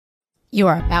You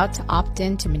are about to opt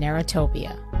in to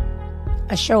Monerotopia,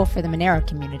 a show for the Monero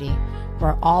community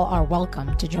where all are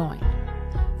welcome to join.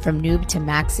 From noob to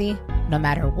maxi, no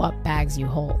matter what bags you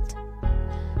hold.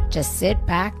 Just sit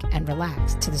back and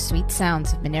relax to the sweet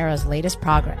sounds of Monero's latest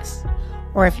progress.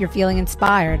 Or if you're feeling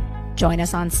inspired, join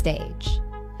us on stage.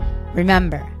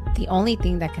 Remember, the only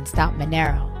thing that can stop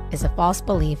Monero is a false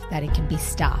belief that it can be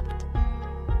stopped.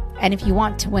 And if you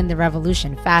want to win the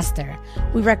revolution faster,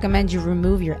 we recommend you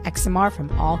remove your XMR from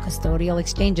all custodial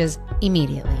exchanges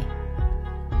immediately.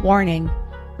 Warning,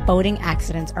 voting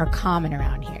accidents are common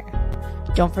around here.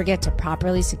 Don't forget to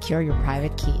properly secure your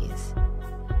private keys.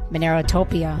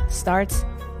 Monerotopia starts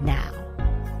now.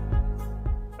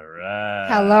 All right.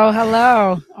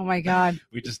 Hello. Oh my God.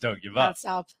 We just don't give up.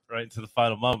 Stop. Right into the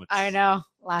final moments. I know.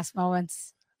 Last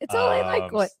moments. It's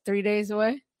only 3 days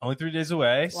away? Only 3 days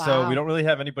away. Wow. So we don't really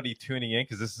have anybody tuning in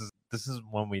because this is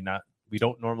when we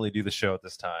don't normally do the show at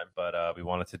this time, but we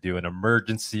wanted to do an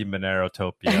emergency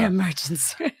Monerotopia.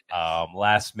 Emergency.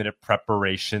 Last minute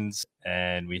preparations,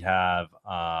 and we have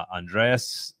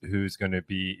Anhdres, who's going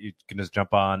to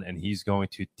jump on, and he's going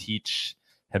to teach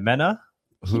Jimena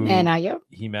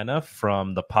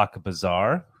from the Pacha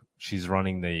Bazar. She's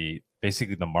running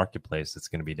basically the marketplace that's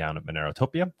going to be down at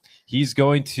Monerotopia. He's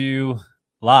going to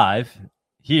live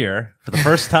here for the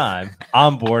first time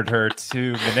onboard her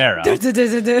to Monero.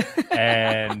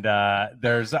 And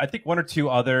there's I think one or two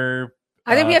other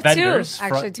we have vendors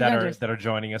two vendors that are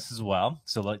joining us as well,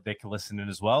 so they can listen in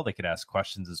as well. They could ask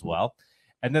questions as well,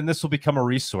 and then this will become a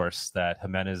resource that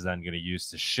Jimena is then going to use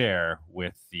to share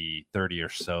with the 30 or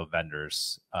so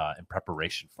vendors in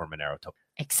preparation for Monerotopia.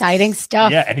 Exciting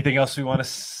stuff. Yeah. Anything else we want to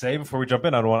say before we jump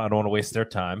in? I don't want to waste their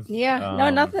time. Yeah. No,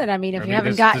 nothing. I mean, if you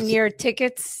haven't gotten your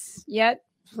tickets yet,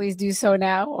 please do so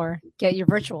now, or get your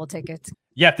virtual tickets.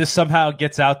 Yeah, if this somehow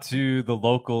gets out to the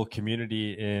local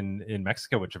community in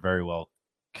Mexico, which it very well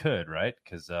could, right?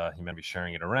 Because he might be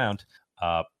sharing it around.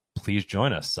 Please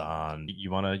join us on.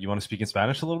 You want to speak in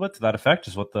Spanish a little bit to that effect?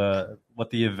 Just what the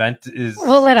event is.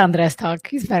 We'll let Andres talk.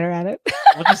 He's better at it.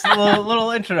 Well, just a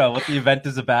little intro. What the event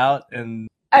is about, and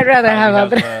I'd rather have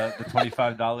the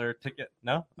 $25 ticket.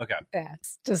 No, okay. Yeah,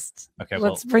 it's just okay.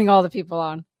 Let's bring all the people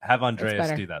on. Have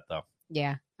Andreas do that though.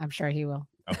 Yeah, I'm sure he will.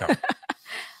 Okay.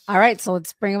 All right, so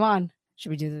let's bring him on.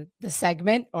 Should we do the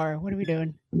segment, or what are we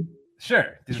doing?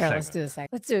 Sure. Let's do the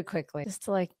segment. Let's do it quickly, just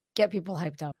to get people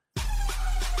hyped up.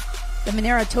 The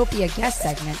Monerotopia guest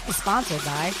segment is sponsored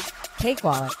by Cake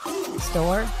Wallet.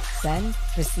 Store, send,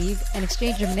 receive, and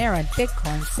exchange your Monero and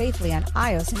Bitcoin safely on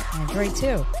iOS and Android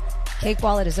too. Cake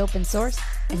Wallet is open source,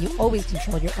 and you always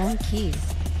control your own keys.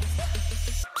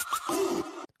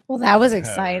 Well, that was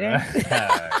exciting.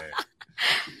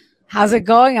 How's it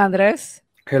going, Andres?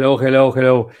 Hello. Hello.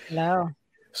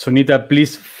 Sonita,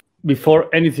 please, before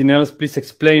anything else, please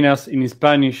explain us in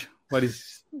Spanish what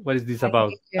is this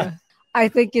about. I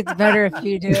think it's better if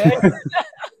you do it.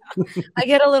 I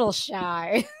get a little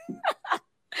shy.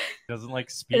 Doesn't like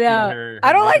speaking. No,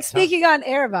 I don't like speaking on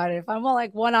air about it. If I'm all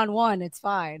one-on-one, it's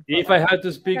fine. If I had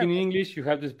to speak in English, you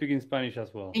have to speak in Spanish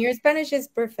as well. Your Spanish is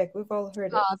perfect. We've all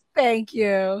heard it. Oh, thank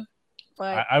you.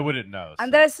 But I wouldn't know. So.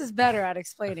 Andres is better at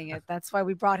explaining it. That's why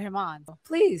we brought him on.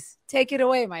 Please take it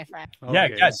away, my friend. Okay. Yeah,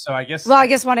 guys. So I guess. Well, I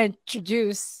just want to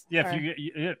introduce.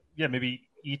 Yeah, maybe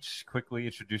each quickly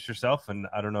introduce yourself, and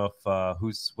I don't know if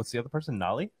what's the other person?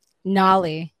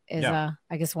 Nali is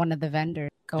I guess one of the vendors.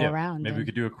 Around. Maybe we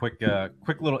could do a quick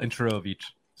little intro of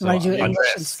each. So,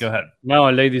 Andres, go ahead. No,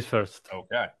 ladies first.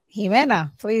 Okay.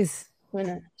 Jimena, please.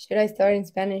 Bueno, should I start in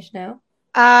Spanish now?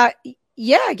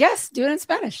 Yeah, I guess. Do it in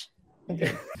Spanish.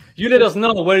 Okay. You let us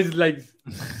know where is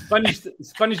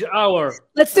Spanish hour.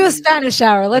 Let's do a Spanish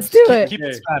hour. Let's do it. Keep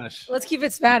it Spanish. Let's keep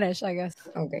it Spanish, I guess.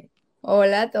 Okay.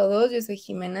 Hola a todos, yo soy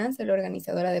Jimena, soy la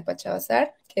organizadora de Pacha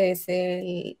Bazar, que es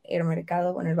el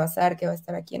mercado, el bazar que va a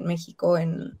estar aquí en México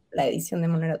en la edición de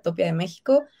Monerotopia de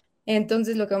México.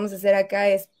 Entonces lo que vamos a hacer acá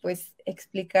es pues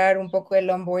explicar un poco el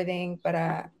onboarding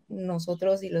para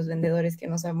nosotros y los vendedores que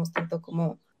no sabemos tanto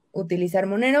cómo utilizar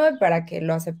Monero para que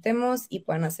lo aceptemos y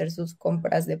puedan hacer sus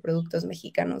compras de productos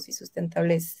mexicanos y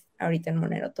sustentables ahorita en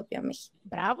Monerotopia México.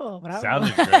 Bravo.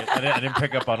 Sounded great. I didn't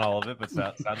pick up on all of it, but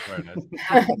sounds very nice.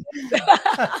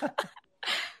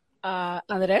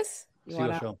 Andrés?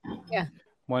 Sigo yo. Yeah.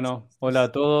 Bueno, hola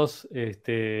a todos.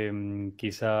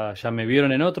 Quizá ya me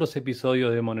vieron en otros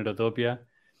episodios de Monerotopia.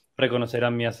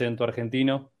 Reconocerán mi acento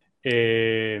argentino,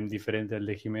 diferente al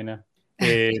de Jimena.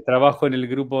 Trabajo en el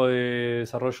grupo de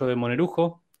desarrollo de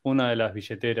Monerujo, una de las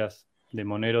billeteras de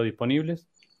Monero disponibles,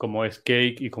 como es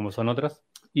Cake y como son otras.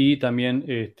 Y también,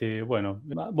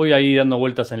 voy ahí dando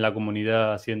vueltas en la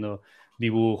comunidad haciendo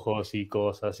dibujos y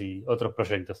cosas y otros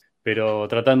proyectos. Pero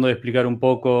tratando de explicar un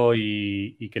poco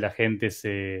y que la gente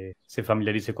se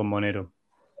familiarice con Monero,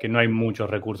 que no hay muchos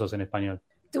recursos en español.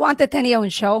 ¿Tú antes tenías un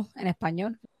show en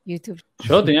español? YouTube.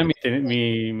 Yo tenía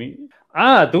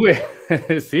tuve,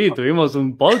 sí, tuvimos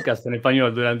un podcast en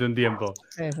español durante un tiempo.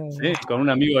 Sí, sí, Sí, con un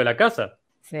amigo de la casa.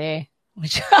 sí.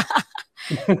 Mucho,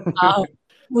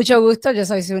 mucho gusto, yo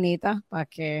soy Sunita,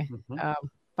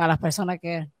 para las personas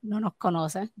que no nos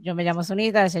conocen. Yo me llamo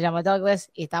Sunita, él se llama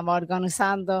Douglas y estamos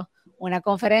organizando una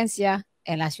conferencia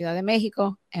en la Ciudad de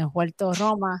México, en Huerto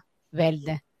Roma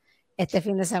Verde, este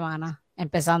fin de semana,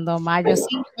 empezando mayo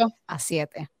 5 a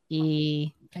 7.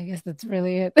 Y I guess that's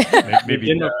really it.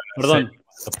 Entiendo, perdón,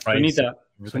 the price.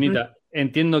 Sunita,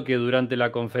 entiendo que durante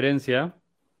la conferencia,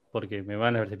 porque me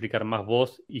van a explicar más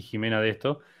vos y Jimena de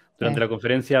esto, durante la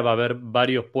conferencia va a haber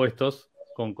varios puestos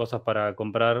con cosas para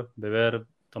comprar, beber,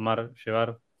 tomar,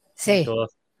 llevar. Sí.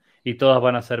 Y todas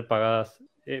van a ser pagadas,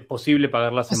 posible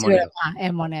pagarlas en Monero.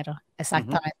 En Monero,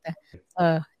 exactamente.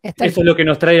 Eso es lo que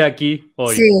nos trae aquí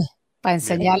hoy. Sí, para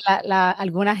enseñar a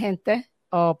alguna gente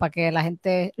o para que la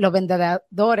gente, los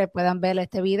vendedores puedan ver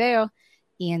este video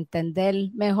y entender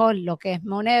mejor lo que es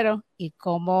Monero y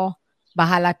cómo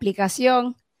bajar la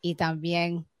aplicación y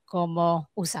también cómo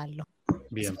usarlo.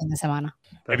 Bien. Fin de semana.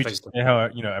 Maybe just how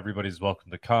everybody's welcome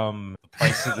to come, the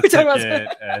price of the ticket,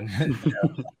 and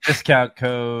discount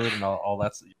code, and all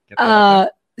that.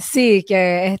 Sí,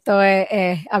 que esto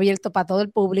es abierto para todo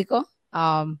el público.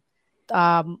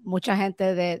 Mucha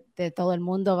gente de todo el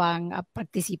mundo van a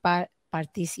participar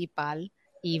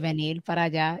y venir para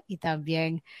allá, y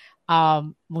también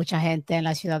mucha gente en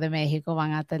la Ciudad de México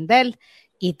van a atender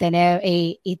y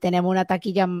tenemos una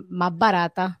taquilla más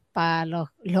barata para los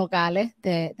locales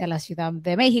de la Ciudad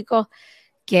de México,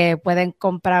 que pueden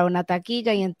comprar una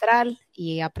taquilla y entrar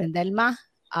y aprender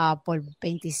más por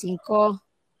 25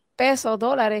 pesos,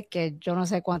 dólares, que yo no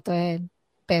sé cuánto es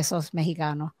pesos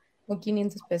mexicanos. O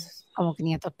 500 pesos. Como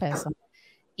 500 pesos.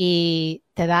 Y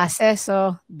te da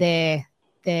acceso de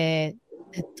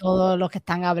todo lo que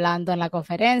están hablando en la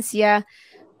conferencia,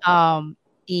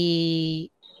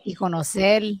 y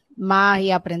conocer más y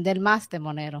aprender más de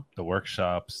Monero. The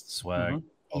workshops, the swag,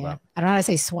 all that. I don't know how to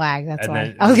say swag, that's And why.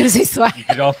 then, I was going to say swag. You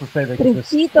could also say they could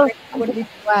just, swag.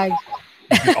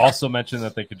 you could also mention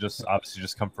that they could just obviously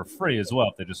just come for free as well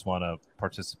if they just want to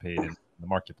participate in the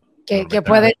marketplace. Que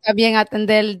pueden también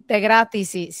atender de gratis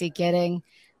si quieren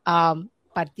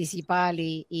participar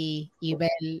y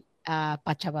ver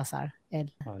Pacha Bazar.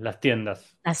 Las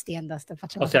tiendas. Las tiendas de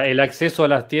Pacha O Bazar. sea, el acceso a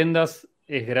las tiendas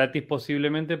es gratis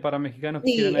posiblemente para mexicanos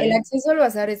que Sí, quieran el ir. acceso al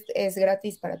bazar es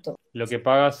gratis para todos. Lo que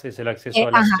pagas es el acceso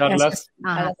a las charlas,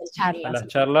 a las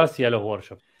charlas y a los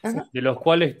workshops. Ajá. De los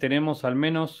cuales tenemos al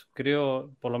menos,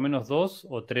 creo, por lo menos 2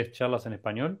 o 3 charlas en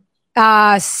español.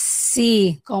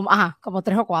 Sí, como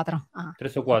 3 o 4.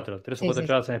 3 o 4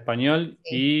 charlas en español,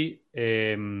 sí.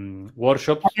 Y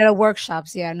workshops. Los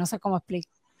workshops, no sé cómo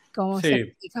se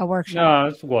explica workshop. No,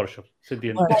 es workshop, se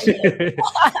entiende.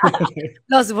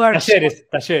 Los workshops.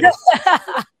 Talleres.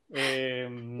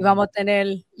 Vamos a tener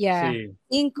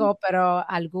 5, pero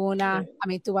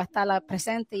tú vas a estar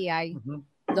presente y hay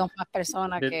 2 más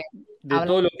personas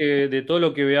de todo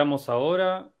lo que veamos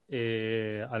ahora,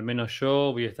 al menos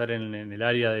yo voy a estar en el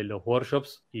área de los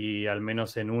workshops, y al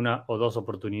menos en 1 o 2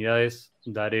 oportunidades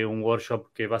daré un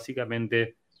workshop que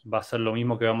básicamente va a ser lo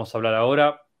mismo que vamos a hablar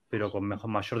ahora, pero con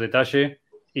mayor detalle,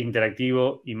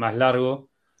 interactivo y más largo,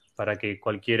 para que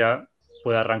cualquiera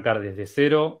pueda arrancar desde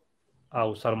cero a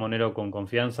usar Monero con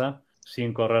confianza,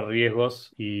 sin correr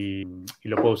riesgos, y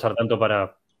lo puedo usar tanto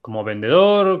como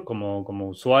vendedor, como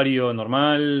usuario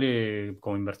normal,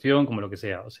 como inversión, como lo que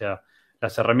sea. O sea,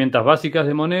 las herramientas básicas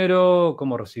de Monero,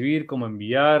 cómo recibir, cómo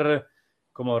enviar,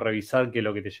 cómo revisar que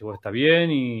lo que te llegó está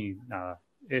bien, y nada,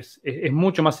 es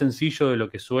mucho más sencillo de lo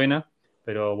que suena.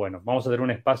 Pero bueno, vamos a tener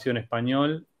un espacio en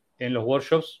español en los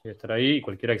workshops, voy a estar ahí, y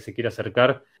cualquiera que se quiera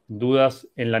acercar, dudas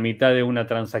en la mitad de una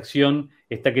transacción,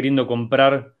 está queriendo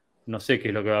comprar, no sé qué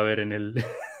es lo que va a haber en el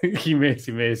Jiménez,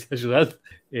 si me ayudas.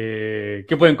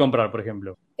 ¿Qué pueden comprar, por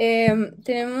ejemplo?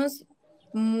 Tenemos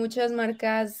muchas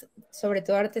marcas, sobre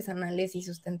todo artesanales y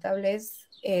sustentables,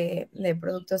 de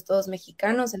productos todos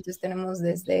mexicanos. Entonces tenemos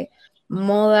desde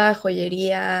moda,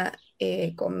 joyería,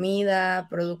 comida,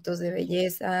 productos de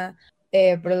belleza,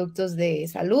 productos de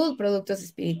salud, productos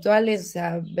espirituales, o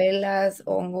sea, velas,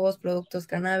 hongos, productos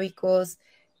canábicos,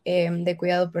 de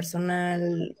cuidado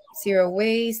personal, zero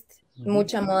waste,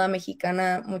 mucha moda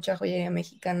mexicana, mucha joyería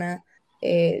mexicana,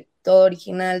 todo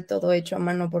original, todo hecho a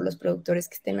mano por los productores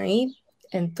que estén ahí.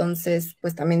 Entonces,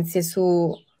 pues también si es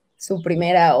su su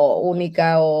primera o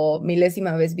única o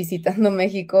milésima vez visitando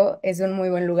México, es un muy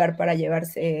buen lugar para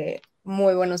llevarse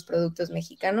muy buenos productos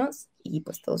mexicanos y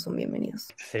pues todos son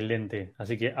bienvenidos. Excelente.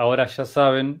 Así que ahora ya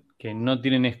saben que no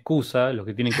tienen excusa los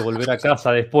que tienen que volver a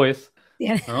casa después,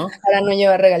 ¿no? Para no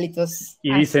llevar regalitos.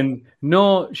 Y dicen,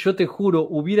 no, yo te juro,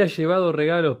 hubiera llevado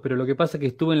regalos, pero lo que pasa es que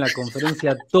estuve en la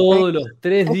conferencia todos los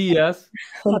 3 días.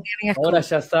 Ahora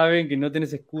ya saben que no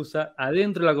tenés excusa.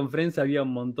 Adentro de la conferencia había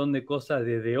un montón de cosas,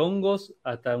 desde hongos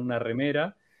hasta una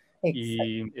remera.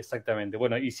 Y exactamente.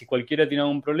 Bueno, y si cualquiera tiene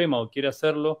algún problema o quiere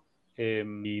hacerlo,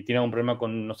 y tiene algún problema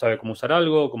con no sabe cómo usar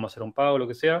algo, cómo hacer un pago, lo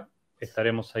que sea,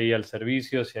 estaremos ahí al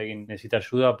servicio si alguien necesita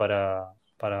ayuda para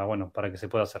que se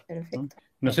pueda hacer. Perfecto.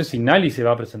 No sé si Nali se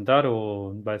va a presentar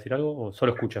o va a decir algo o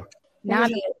solo escucha.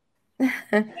 Nali.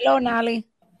 Hello, Nali.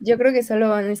 Yo creo que solo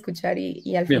van a escuchar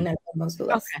y al Bien. final vamos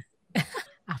dudas. Okay.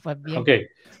 Pues bien. Ok.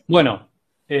 Bueno,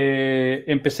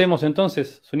 empecemos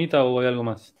entonces. Sunita, ¿o hay algo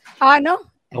más? No.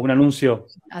 ¿Algún anuncio?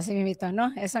 Así mismo,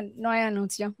 no, eso no hay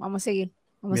anuncio. Vamos a seguir.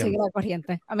 Vamos Bien. a seguir la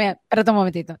corriente. Espérate un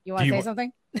momentito. You want to say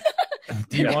something?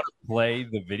 Do you want to play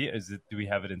the video? Do we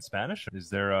have it in Spanish? Is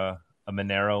there a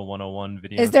Monero 101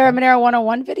 video? Is there a Monero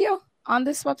 101 video on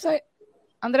this website,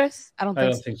 Andres? I don't I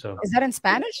think don't so. think so. Is that in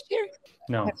Spanish here?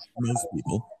 No. Most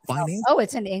people finance. Oh,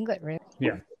 it's in English, really?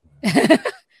 Yeah.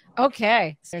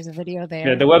 Okay. So there's a video there.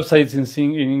 Yeah, the website's in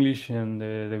English and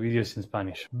the video is in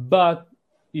Spanish. But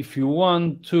if you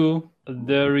want to,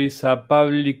 there is a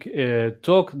public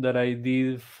talk that I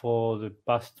did for the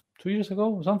past 2 years ago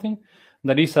or something.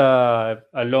 That is a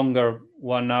longer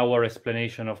 1 hour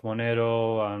explanation of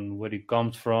Monero and where it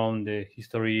comes from, the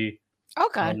history,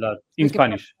 Okay. all that, in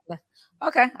Spanish.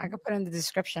 Okay, I can put it in the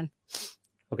description.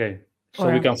 Okay, so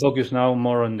we can focus now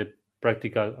more on the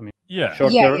practical. I mean,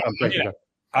 shorter and practical.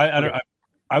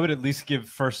 I would at least give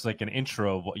first like an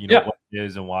intro of what what it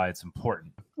is and why it's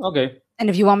important. Okay. And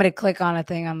if you want me to click on a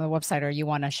thing on the website or you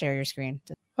want to share your screen,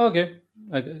 Okay.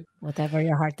 Whatever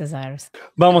your heart desires.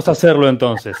 Vamos a hacerlo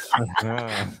entonces,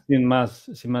 sin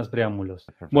más preámbulos.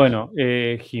 Bueno,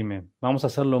 Jime, vamos a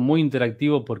hacerlo muy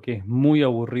interactivo porque es muy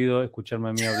aburrido escucharme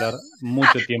a mí hablar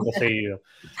mucho tiempo seguido.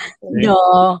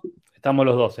 No. Estamos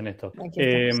los dos en esto.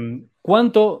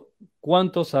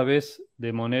 ¿Cuánto sabes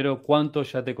de Monero? ¿Cuánto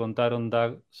ya te contaron,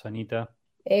 Dag, Sanita?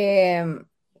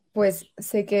 Pues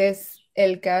sé que es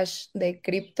el cash de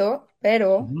cripto,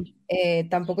 pero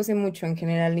tampoco sé mucho en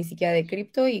general, ni siquiera de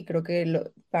cripto, y creo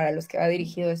que para los que va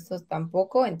dirigido esto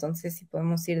tampoco, entonces si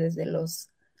podemos ir desde los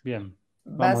Bien,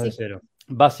 vamos de cero.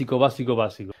 Básico.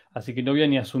 Así que no voy a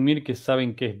ni asumir que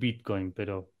saben qué es Bitcoin,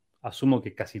 pero asumo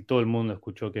que casi todo el mundo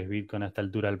escuchó qué es Bitcoin a esta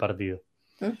altura del partido.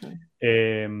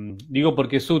 Digo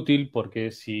porque es útil,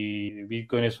 porque si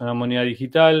Bitcoin es una moneda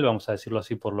digital, vamos a decirlo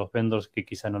así por los vendors que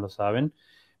quizá no lo saben,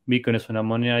 Bitcoin es una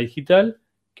moneda digital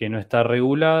que no está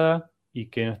regulada y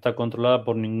que no está controlada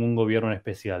por ningún gobierno en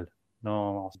especial.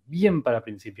 No, bien para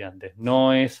principiantes.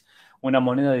 No es una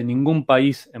moneda de ningún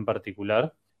país en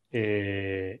particular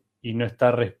y no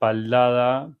está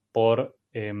respaldada por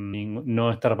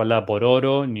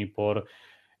oro ni por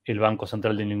el Banco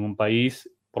Central de ningún país.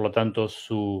 Por lo tanto,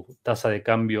 su tasa de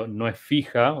cambio no es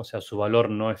fija, o sea, su valor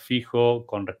no es fijo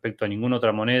con respecto a ninguna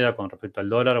otra moneda, con respecto al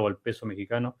dólar o al peso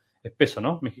mexicano. Es peso,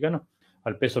 ¿no? Mexicano.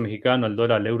 Al peso mexicano, al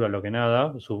dólar, al euro, a lo que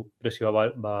nada. Su precio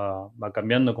va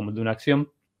cambiando como de una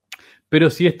acción. Pero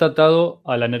sí está atado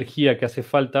a la energía que hace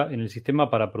falta en el sistema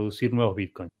para producir nuevos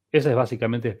bitcoins. Esa es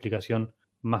básicamente la explicación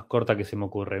más corta que se me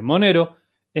ocurre. Monero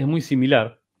es muy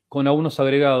similar, con algunos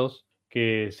agregados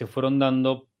que se fueron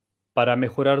dando para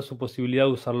mejorar su posibilidad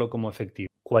de usarlo como efectivo.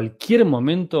 Cualquier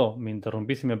momento me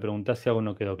interrumpís y me preguntás si algo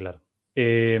no quedó claro.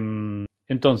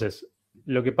 Entonces,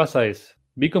 lo que pasa es,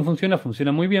 Bitcoin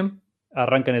funciona muy bien,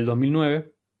 arranca en el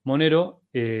 2009, Monero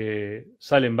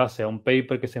sale en base a un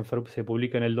paper que se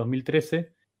publica en el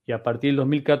 2013 y a partir del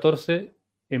 2014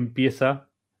 empieza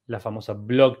la famosa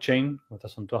blockchain,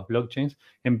 estas son todas blockchains,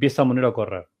 empieza Monero a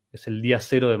correr, es el día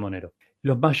cero de Monero.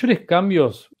 Los mayores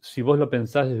cambios, si vos lo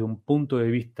pensás desde un punto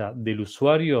de vista del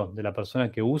usuario, de la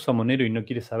persona que usa Monero y no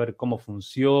quiere saber cómo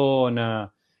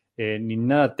funciona, ni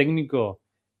nada técnico,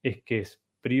 es que es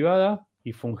privada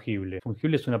y fungible.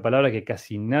 Fungible es una palabra que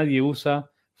casi nadie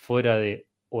usa fuera de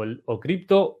o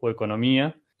cripto o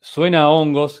economía. Suena a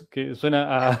hongos,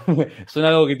 suena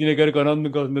algo que tiene que ver con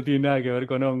hongos, no tiene nada que ver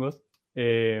con hongos.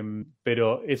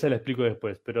 Pero esa la explico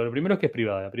después. Pero lo primero es que es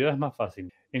privada. La privada es más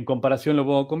fácil. En comparación lo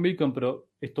pongo con Bitcoin, pero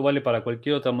esto vale para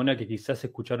cualquier otra moneda que quizás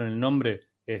escucharon el nombre.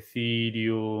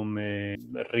 Ethereum,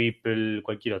 Ripple,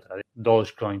 cualquier otra.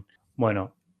 Dogecoin.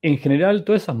 Bueno, en general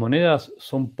todas esas monedas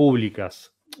son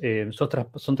públicas.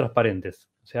 Son transparentes.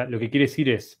 O sea, lo que quiere decir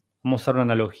es, Vamos a usar una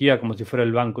analogía como si fuera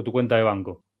el banco, tu cuenta de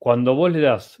banco. Cuando vos le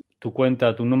das tu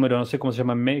cuenta, tu número, no sé cómo se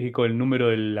llama en México, el número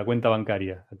de la cuenta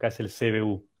bancaria. Acá es el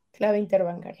CBU. Clave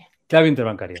interbancaria. Clave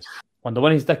interbancaria. Cuando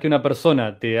vos necesitas que una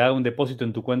persona te haga un depósito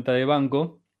en tu cuenta de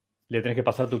banco, le tenés que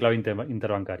pasar tu clave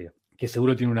interbancaria. Que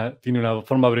seguro tiene una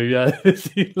forma abreviada de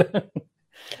decirla.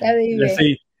 Clave IB.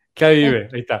 Sí, clave IB,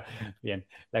 ahí está. Bien,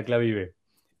 la clave IB.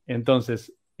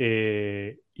 Entonces,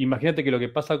 imagínate que lo que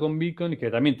pasa con Bitcoin es que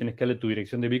también tenés que darle tu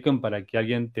dirección de Bitcoin para que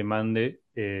alguien te mande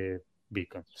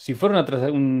Bitcoin. Si fuera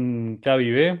un clave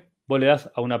IB, vos le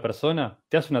das a una persona,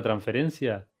 te hace una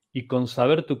transferencia y con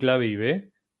saber tu clave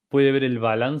IB puede ver el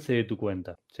balance de tu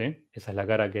cuenta. ¿Sí? Esa es la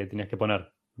cara que tenías que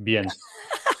poner. Bien.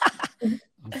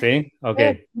 ¿Sí? Ok.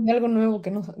 Algo nuevo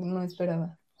que no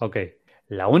esperaba. Ok.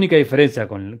 La única diferencia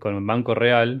con el banco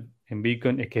real en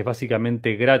Bitcoin es que es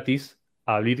básicamente gratis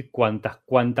abrir cuantas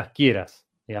quieras.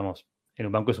 Digamos, en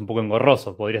un banco es un poco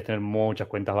engorroso, podrías tener muchas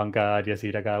cuentas bancarias y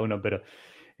ir a cada uno, pero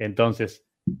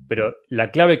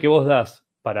la clave que vos das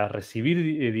para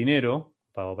recibir dinero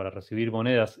o para recibir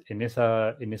monedas en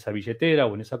esa billetera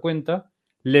o en esa cuenta,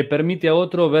 le permite a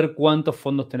otro ver cuántos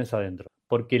fondos tenés adentro.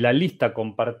 Porque la lista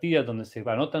compartida donde se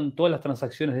anotan todas las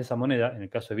transacciones de esa moneda, en el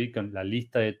caso de Bitcoin, la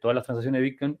lista de todas las transacciones de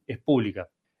Bitcoin es pública.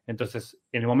 Entonces,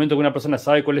 en el momento que una persona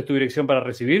sabe cuál es tu dirección para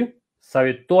recibir,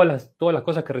 sabe todas las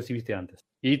cosas que recibiste antes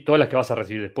y todas las que vas a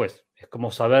recibir después. Es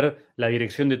como saber la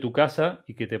dirección de tu casa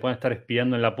y que te puedan estar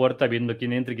espiando en la puerta viendo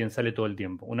quién entra y quién sale todo el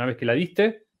tiempo. Una vez que la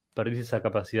diste, perdiste esa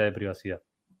capacidad de privacidad.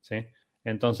 ¿Sí?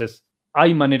 Entonces,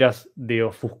 hay maneras de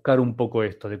ofuscar un poco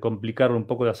esto, de complicarlo un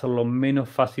poco, de hacerlo menos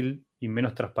fácil y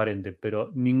menos transparente,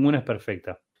 pero ninguna es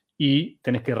perfecta. Y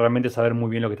tenés que realmente saber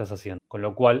muy bien lo que estás haciendo. Con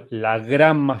lo cual, la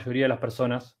gran mayoría de las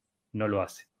personas no lo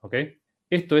hace. ¿Ok?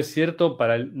 Esto es cierto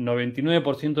para el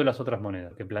 99% de las otras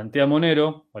monedas. Lo que plantea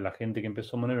Monero, o la gente que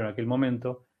empezó Monero en aquel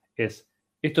momento,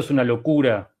 esto es una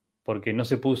locura porque no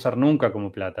se puede usar nunca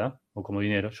como plata, o como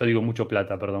dinero. Yo digo mucho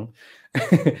plata, perdón.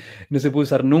 No se puede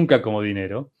usar nunca como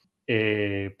dinero.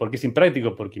 Porque es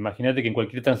impráctico, porque imagínate que en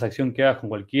cualquier transacción que hagas con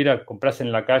cualquiera, compras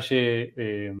en la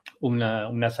calle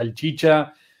una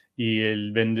salchicha y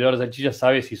el vendedor de salchicha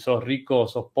sabe si sos rico o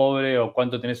sos pobre o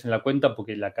cuánto tenés en la cuenta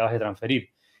porque la acabas de transferir.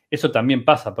 Eso también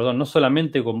pasa, perdón, no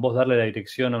solamente con vos darle la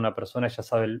dirección a una persona ya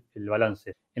sabe el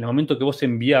balance. En el momento que vos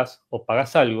envías o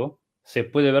pagás algo, se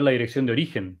puede ver la dirección de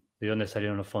origen de dónde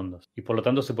salieron los fondos y por lo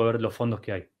tanto se puede ver los fondos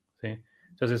que hay. ¿Sí?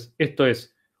 Entonces, esto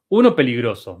es, uno,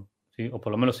 peligroso, ¿sí? O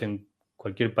por lo menos en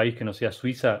cualquier país que no sea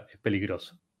Suiza es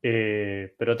peligroso.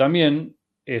 Pero también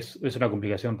es una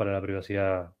complicación para la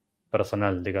privacidad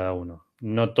personal de cada uno.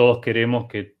 No todos queremos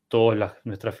que todas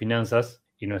nuestras finanzas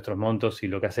y nuestros montos y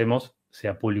lo que hacemos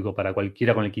sea público para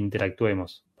cualquiera con el que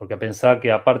interactuemos. Porque a pensar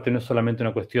que aparte no es solamente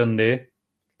una cuestión de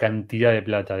cantidad de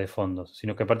plata, de fondos,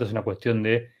 sino que aparte es una cuestión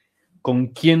de con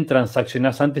quién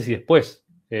transaccionás antes y después.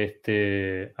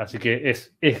 Así que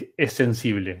es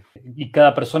sensible. Y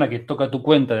cada persona que toca tu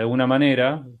cuenta de alguna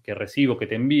manera, que recibo, que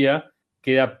te envía,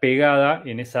 queda pegada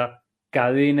en esa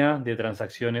cadena de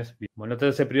transacciones. Bueno, no te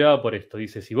hace privado por esto.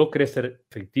 Dice, si vos querés ser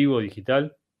efectivo,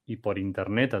 digital y por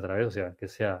internet a través, o sea, que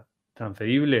sea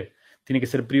transferible, tiene que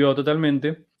ser privado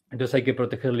totalmente. Entonces hay que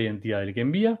proteger la identidad del que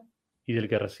envía y del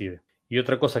que recibe. Y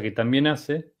otra cosa que también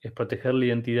hace es proteger la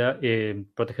identidad,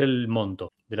 proteger el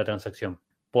monto de la transacción.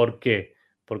 ¿Por qué?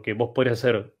 Porque vos podés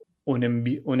hacer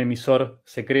un emisor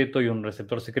secreto y un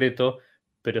receptor secreto,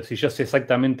 pero si yo sé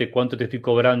exactamente cuánto te estoy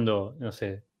cobrando, no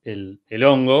sé, el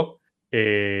hongo,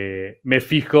 me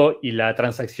fijo y la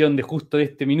transacción de justo de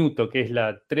este minuto, que es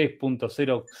la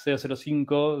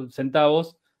 3.0005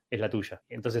 centavos, es la tuya.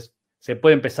 Entonces se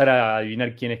puede empezar a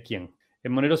adivinar quién es quién.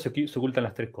 En Monero se ocultan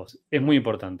las tres cosas. Es muy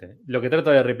importante. Lo que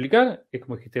trata de replicar es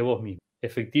como dijiste vos mismo,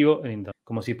 efectivo en Internet.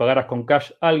 Como si pagaras con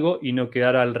cash algo y no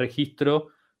quedara al registro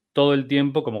todo el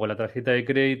tiempo, como con la tarjeta de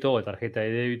crédito o tarjeta de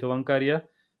débito bancaria,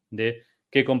 de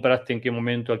qué compraste, en qué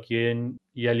momento, a quién,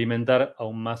 y alimentar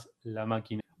aún más la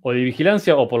máquina. O de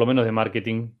vigilancia o por lo menos de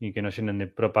marketing y que no llenen de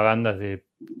propagandas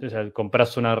o sea,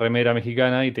 compras una remera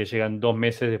mexicana y te llegan 2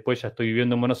 meses después, ya estoy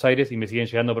viviendo en Buenos Aires y me siguen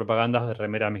llegando propagandas de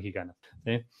remera mexicana.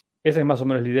 ¿Sí? Esa es más o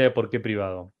menos la idea de por qué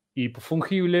privado. Y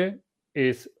fungible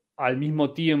es al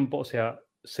mismo tiempo, o sea,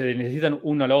 se necesitan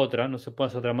una a la otra, no se puede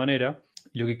hacer de otra manera.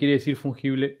 Y lo que quiere decir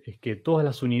fungible es que todas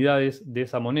las unidades de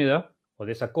esa moneda o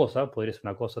de esa cosa, podría ser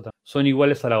una cosa, son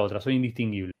iguales a la otra, son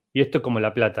indistinguibles. Y esto es como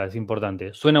la plata, es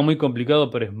importante. Suena muy complicado,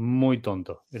 pero es muy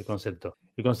tonto el concepto.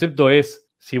 El concepto es,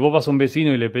 si vos vas a un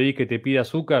vecino y le pedís que te pida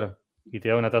azúcar y te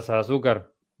da una taza de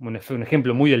azúcar, un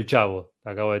ejemplo muy del Chavo,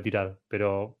 acabo de tirar,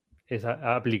 pero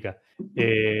esa aplica.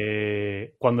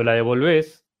 Cuando la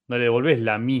devolvés, no le devolvés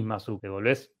la misma azúcar,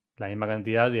 devolvés la misma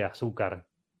cantidad de azúcar.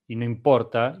 y no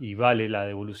importa y vale la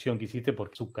devolución que hiciste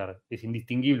porque azúcar es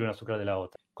indistinguible un azúcar de la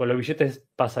otra. Con los billetes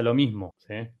pasa lo mismo,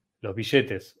 ¿sí? Los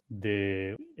billetes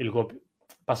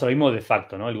pasa lo mismo de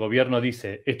facto, ¿no? El gobierno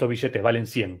dice, estos billetes valen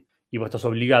 100 y vos estás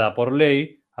obligada por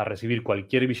ley a recibir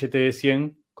cualquier billete de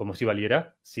 100 como si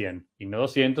valiera 100 y no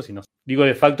 200. Digo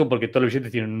de facto porque todos los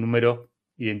billetes tienen un número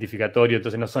identificatorio,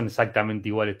 entonces no son exactamente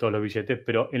iguales todos los billetes,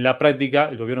 pero en la práctica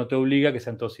el gobierno te obliga a que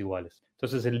sean todos iguales.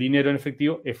 Entonces el dinero en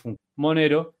efectivo es fungible.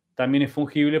 Monero también es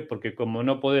fungible porque como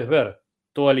no podés ver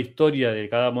toda la historia de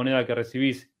cada moneda que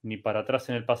recibís, ni para atrás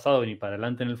en el pasado, ni para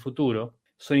adelante en el futuro,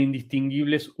 son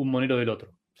indistinguibles un monero del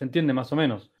otro. ¿Se entiende más o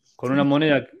menos? Con una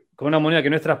moneda que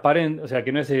no es transparente, o sea,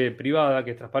 que no es privada,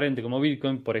 que es transparente como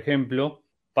Bitcoin, por ejemplo,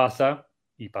 pasa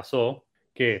y pasó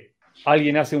que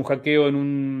alguien hace un hackeo en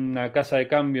una casa de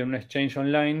cambio, en un exchange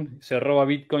online, se roba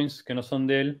bitcoins que no son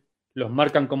de él, los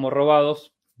marcan como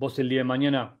robados, vos el día de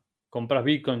mañana compras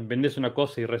bitcoin, vendés una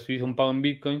cosa y recibís un pago en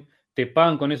bitcoin, te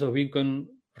pagan con esos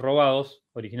bitcoin robados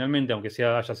originalmente, aunque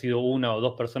haya sido una o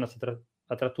dos personas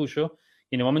atrás tuyo,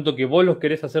 y en el momento que vos los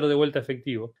querés hacer de vuelta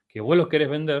efectivo, que vos los querés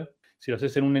vender, si lo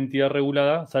haces en una entidad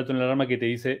regulada, salta una alarma que te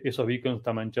dice esos bitcoins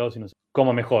están manchados y no sé.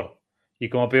 Como mejor. Y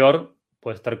como peor,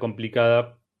 puede estar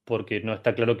complicada porque no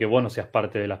está claro que vos no seas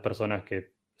parte de las personas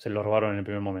que se lo robaron en el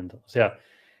primer momento. O sea,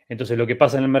 entonces lo que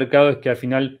pasa en el mercado es que al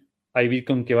final hay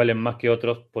Bitcoin que valen más que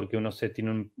otros porque uno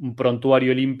tiene un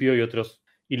prontuario limpio y otros...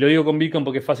 Y lo digo con Bitcoin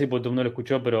porque es fácil porque todo el mundo lo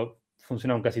escuchó, pero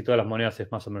funciona con casi todas las monedas,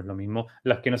 es más o menos lo mismo.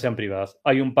 Las que no sean privadas.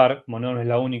 Hay un par, Monero no es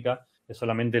la única, es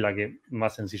solamente la que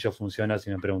más sencillo funciona si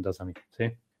me preguntas a mí, ¿sí?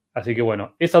 Así que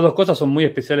bueno, esas dos cosas son muy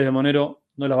especiales de Monero,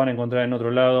 no las van a encontrar en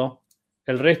otro lado.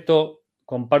 El resto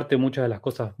comparte muchas de las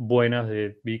cosas buenas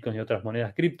de Bitcoin y otras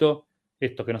monedas cripto.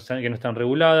 Esto que no están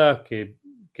reguladas, que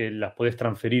las podés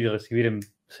transferir y recibir en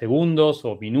segundos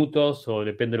o minutos, o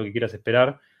depende de lo que quieras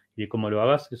esperar y de cómo lo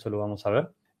hagas, eso lo vamos a ver.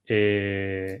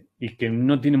 Y que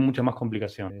no tiene mucha más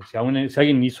complicación. Si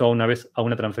alguien hizo una vez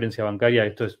una transferencia bancaria,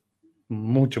 esto es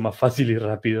mucho más fácil y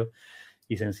rápido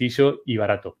y sencillo y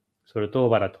barato, sobre todo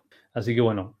barato. Así que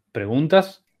bueno,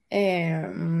 ¿preguntas?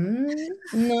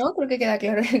 No, creo que queda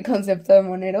claro el concepto de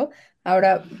Monero.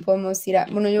 Ahora podemos ir a...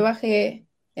 Bueno, yo bajé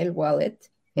el wallet.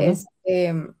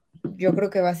 Yo creo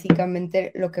que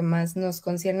básicamente lo que más nos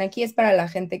concierne aquí es para la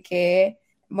gente que,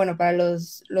 bueno, para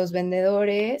los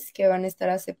vendedores que van a estar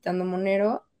aceptando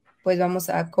Monero, pues vamos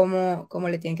a cómo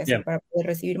le tienen que hacer Bien. para poder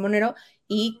recibir Monero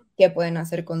y qué pueden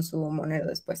hacer con su Monero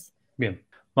después. Bien,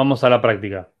 vamos a la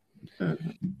práctica. Ujú.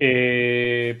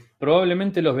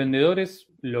 Probablemente los vendedores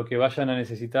lo que vayan a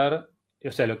necesitar,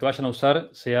 o sea, lo que vayan a usar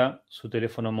sea su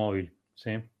teléfono móvil,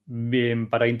 ¿sí?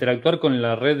 Bien, para interactuar con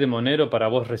la red de Monero, para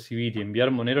vos recibir y enviar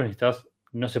Monero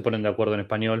no se ponen de acuerdo en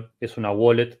español, es una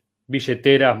wallet,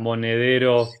 billeteras,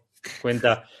 monedero,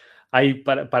 cuenta.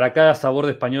 Para cada sabor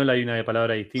de español hay una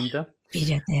palabra distinta.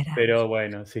 Billetera. Pero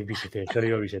bueno, sí, billetera, yo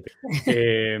digo billetera.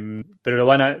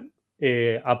 Pero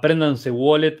apréndanse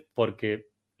wallet porque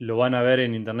lo van a ver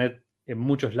en internet en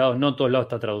muchos lados, no todos lados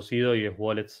está traducido y es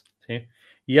wallets, ¿sí?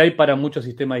 Y hay para muchos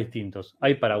sistemas distintos.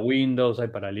 Hay para Windows, hay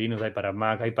para Linux, hay para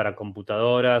Mac, hay para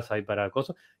computadoras, hay para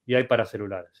cosas, y hay para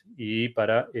celulares. Y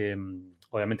para,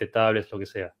 obviamente, tablets, lo que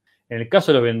sea. En el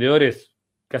caso de los vendedores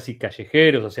casi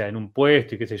callejeros, o sea, en un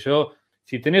puesto y qué sé yo,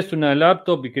 si tenés una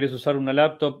laptop y querés usar una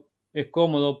laptop, es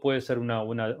cómodo, puede ser una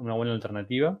buena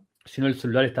alternativa. Si no, el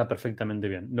celular está perfectamente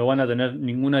bien. No van a tener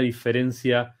ninguna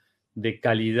diferencia de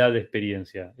calidad de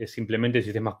experiencia. Es simplemente si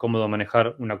es más cómodo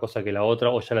manejar una cosa que la otra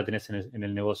o ya la tenés en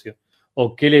el negocio.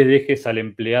 O que le dejes al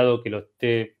empleado que lo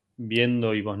esté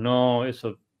viendo y vos no.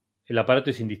 Eso, el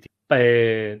aparato es indistinto.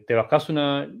 Te bajás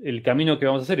el camino que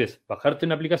vamos a hacer es bajarte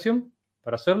una aplicación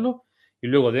para hacerlo y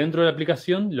luego dentro de la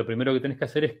aplicación lo primero que tenés que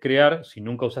hacer es crear, si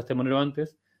nunca usaste Monero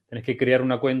antes, tenés que crear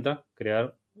una cuenta,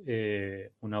 crear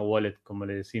una wallet, como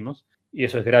le decimos, y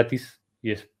eso es gratis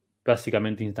y es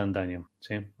básicamente instantáneo,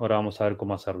 ¿sí? Ahora vamos a ver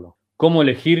cómo hacerlo. ¿Cómo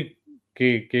elegir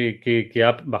qué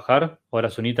app bajar? Ahora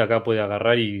Sunita acá puede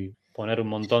agarrar y poner un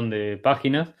montón de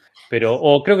páginas,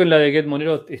 o creo que en la de Get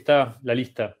Monero está la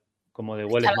lista como de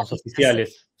wallets más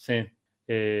oficiales, sí.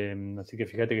 Así que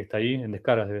fíjate que está ahí, en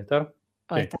descargas debe estar.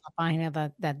 O Sí. está la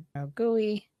página de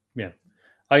GUI. Bien.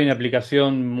 Hay una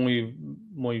aplicación muy,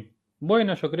 muy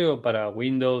buena, yo creo, para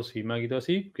Windows y Mac y todo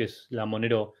así, que es la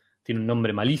Monero, tiene un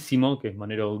nombre malísimo, que es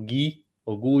Monero GUI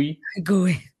o GUI.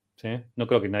 GUI. ¿Sí? No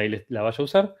creo que nadie la vaya a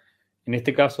usar, en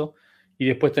este caso. Y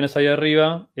después tenés ahí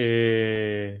arriba,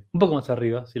 un poco más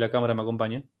arriba, si la cámara me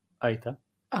acompaña. Ahí está.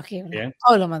 Ok, Bien.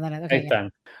 oh, lo mandaré. Okay, Ahí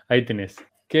están. Ahí tenés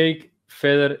Cake,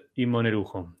 Feather y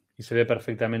Monerujo. Y se ve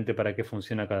perfectamente para qué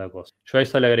funciona cada cosa. Yo a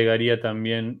eso le agregaría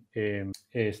también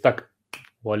Stack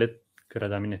Wallet, que ahora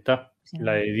también está. Sí.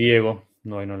 La de Diego,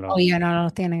 no, no, Oh, ya no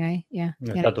los tienen ahí. Ya. No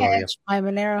Tiene está todavía. Edge, My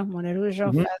Monero, Monerullo,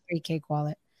 Ujú. Feather y Cake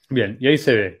Wallet. Bien, y ahí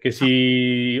se ve que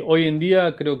si hoy en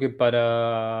día creo que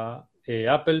para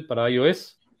Apple, para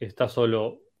iOS, está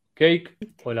solo Cake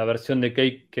o la versión de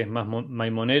Cake que es más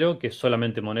MyMonero, que es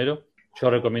solamente Monero. Yo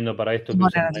recomiendo para esto que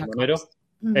usen Monero.com. MyMonero.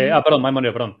 Ujú. Perdón,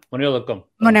 MyMonero, perdón. Monero.com.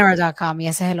 Monero.com, y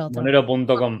ese es el otro. Monero.com.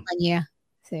 Compañía.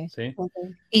 Sí. ¿Sí? Ok.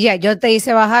 Y ya, yo te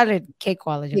hice bajar el Cake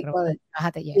Wallet, yo Cake creo. Wallet.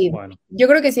 Bájate ya. Sí. Bueno, Yo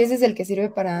creo que si ese es el que sirve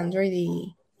para Android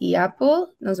y Apple,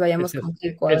 nos vayamos esa, con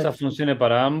Cake Wallet. esa funciona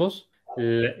para ambos.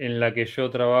 En la que yo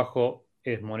trabajo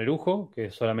es Monerujo, que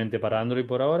es solamente para Android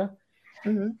por ahora.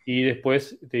 Ujú. Y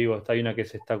después, te digo, está hay una que es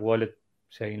Stack Wallet,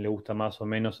 si a alguien le gusta más o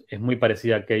menos. Es muy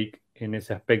parecida a Cake en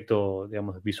ese aspecto,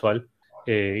 digamos, visual.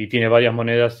 Y tiene varias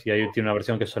monedas y ahí tiene una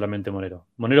versión que es solamente Monero.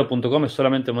 Monero.com es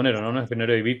solamente Monero, ¿no? No es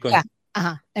Monero y Bitcoin, Ya.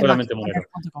 Ajá. Es solamente más, Monero.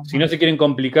 Monero.com. Si no se quieren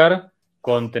complicar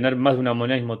con tener más de una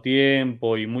moneda al mismo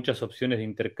tiempo y muchas opciones de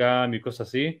intercambio y cosas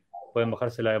así, pueden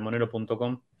bajarse la de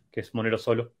Monero.com, que es Monero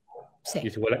solo. Sí. Y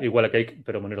es igual a Cake,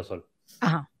 pero Monero solo.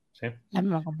 Ajá. ¿Sí? La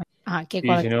misma compañía. Ajá. Cake Y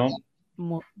Wallet si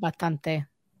no, bastante.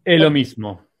 es lo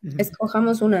mismo. Ujú.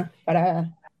 Escojamos una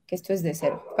para que esto es de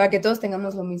cero, para que todos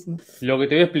tengamos lo mismo. Lo que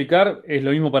te voy a explicar es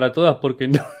lo mismo para todas porque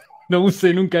no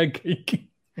usé nunca Cake.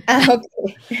 Ah, ok.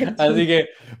 Así que,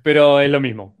 pero es lo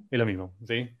mismo,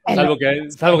 ¿sí? Es Salvo lo-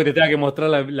 que te tenga que mostrar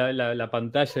la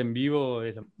pantalla en vivo.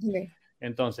 Ok.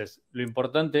 Entonces, lo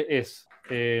importante es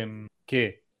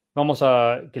que vamos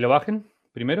a que lo bajen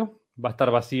primero. Va a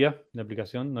estar vacía la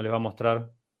aplicación, no les va a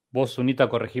mostrar. Vos, Sunita,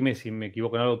 corregime si me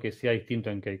equivoco en algo que sea distinto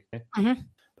en Cake. Ujú.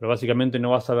 Pero básicamente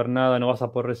no vas a ver nada, no vas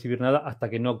a poder recibir nada hasta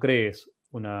que no crees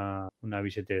una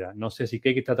billetera. No sé si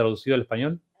Cake está traducido al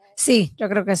español. Sí, yo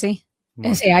creo que sí.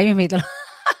 Bueno. Sí, ahí mismito.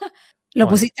 ¿Lo Bueno.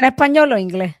 pusiste en español o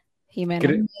inglés, Jimena?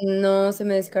 No se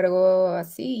me descargó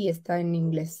así y está en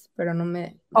inglés, pero no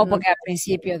me... O no- porque al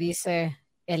principio dice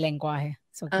el lenguaje.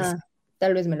 So, Ah,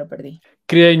 tal vez me lo perdí.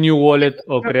 Crear New Wallet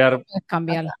o Creo crear, que puedes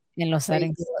cambiar en los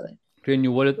settings. crear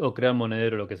New Wallet o crear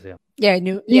monedero, lo que sea. Yeah,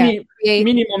 create-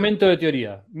 Mini momento de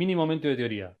teoría. Mini momento de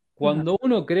teoría. Cuando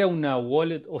uno crea una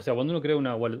wallet, o sea, cuando uno crea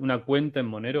una cuenta en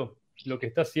Monero, lo que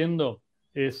está haciendo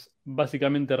es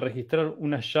básicamente registrar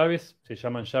unas llaves, se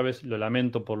llaman llaves, lo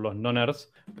lamento por los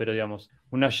non-nerds, pero digamos,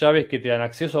 unas llaves que te dan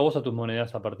acceso a vos a tus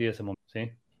monedas a partir de ese momento, ¿sí?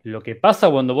 Lo que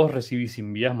pasa cuando vos recibís y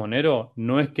envías Monero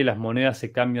no es que las monedas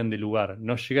se cambian de lugar,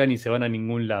 no llegan ni se van a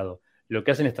ningún lado. Lo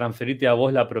que hacen es transferirte a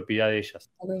vos la propiedad de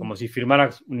ellas, Ok. como si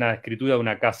firmaras una escritura de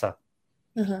una casa.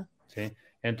 Ajá. ¿Sí?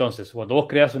 Entonces, cuando vos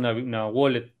creas una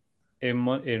wallet en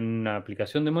una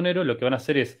aplicación de Monero, lo que van a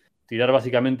hacer es tirar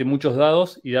básicamente muchos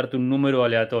dados y darte un número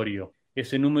aleatorio.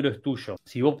 Ese número es tuyo.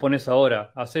 Si vos pones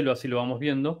ahora, hacelo, así lo vamos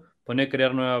viendo, poné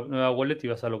crear nueva wallet y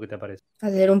vas a ver lo que te aparece.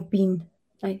 Hacer un pin.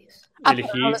 Ay, Dios. Elegí,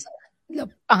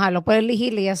 pero lo puedes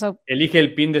elegir y eso elige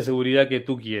el pin de seguridad que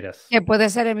tú quieras. que puede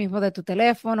ser el mismo de tu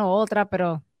teléfono o otra,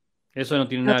 pero Eso no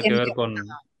tiene No nada que tiene ver que- con...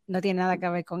 no tiene nada que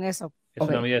ver con eso. Es Ok.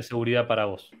 una medida de seguridad para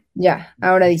vos. Ya,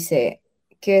 ahora dice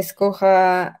que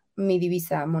escoja mi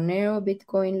divisa Monero,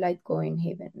 Bitcoin, Litecoin,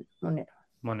 Haven, Monero.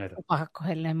 Monero. Vas a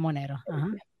cogerle en Monero. Ajá.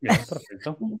 Bien,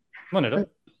 perfecto. Monero.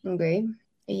 Ok.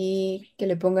 Y que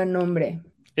le ponga nombre.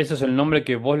 Ese es el nombre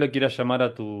que vos le quieras llamar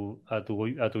a tu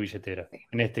billetera.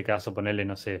 En este caso, ponerle,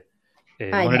 no sé,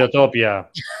 Ah, ya. Monerotopia.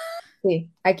 Sí,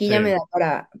 aquí Sí. ya me da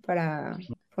para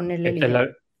ponerle el idioma.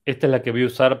 Esta es la que voy a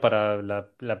usar para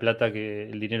la plata,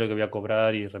 el dinero que voy a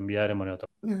cobrar y reenviar en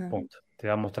Monerotopia. Ajá. Punto. Te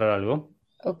va a mostrar algo.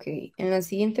 Ok, en la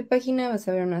siguiente página vas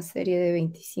a ver una serie de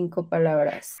 25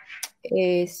 palabras.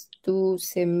 Es tu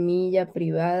semilla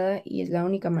privada y es la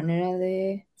única manera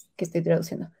de que estoy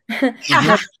traduciendo.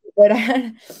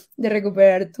 De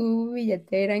recuperar tu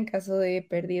billetera en caso de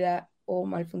pérdida o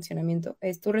mal funcionamiento.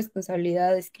 Es tu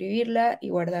responsabilidad escribirla y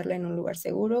guardarla en un lugar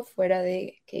seguro fuera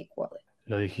de Cake Wallet.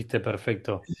 Lo dijiste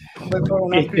perfecto. Voy por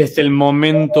una- Este es el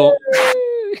momento.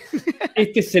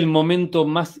 Este es el momento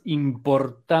más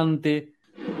importante,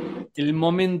 el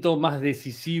momento más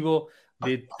decisivo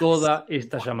de toda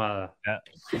esta llamada.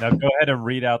 Now go ahead and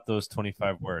read out those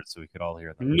 25 words so we could all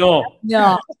hear them. No.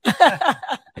 No.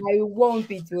 I won't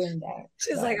be doing that.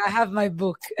 She's like, I have my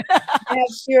book. I have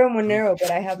zero Monero, but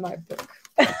I have my book.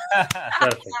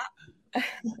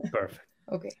 Perfect.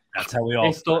 Okay. That's how we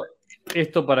all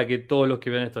Esto para que todos los que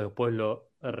vean esto después lo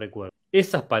recuerden.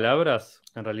 Esas palabras,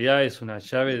 en realidad es una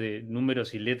llave de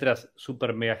números y letras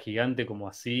súper mega gigante como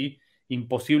así,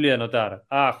 imposible de anotar.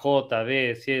 A, J,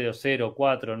 B, 0,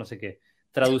 4, no sé qué.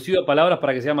 Traducido a palabras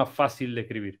para que sea más fácil de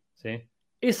escribir. ¿Sí?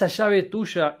 Esa llave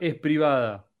tuya es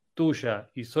privada, tuya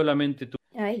y solamente tuya.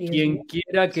 Ay, Dios Quien mío.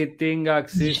 quiera que tenga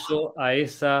acceso a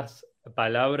esas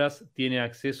palabras tiene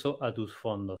acceso a tus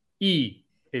fondos. Y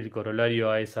el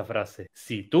corolario a esa frase,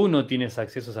 si tú no tienes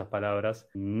acceso a esas palabras,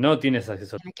 no tienes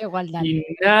acceso. Tienes que guardar. Y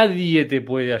nadie te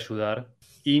puede ayudar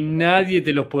y nadie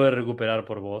te los puede recuperar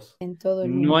por vos. En todo el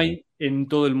No mundo. hay en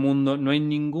todo el mundo, no hay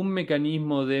ningún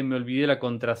mecanismo de me olvidé la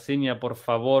contraseña, por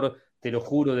favor, te lo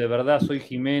juro, de verdad, soy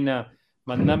Jimena,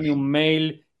 mandame un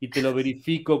mail y te lo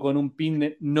verifico con un pin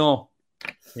de... No.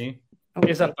 ¿Sí? Ok.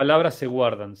 Esas palabras se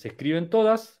guardan, se escriben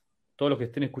todas, todos los que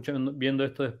estén escuchando, viendo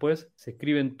esto después, se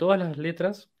escriben todas las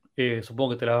letras,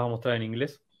 supongo que te las vas a mostrar en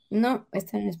inglés. No,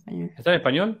 está en español. ¿Está en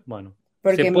español? Bueno.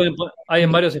 Porque Se pueden, hay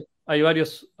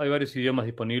varios idiomas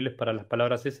disponibles para las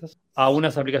palabras esas. A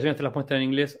unas aplicaciones te las muestran en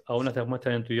inglés, a unas te las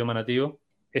muestran en tu idioma nativo.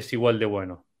 Es igual de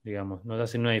bueno, digamos, no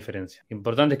hacen una diferencia. Lo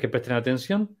importante es que presten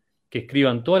atención, que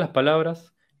escriban todas las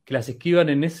palabras, que las escriban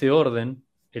en ese orden.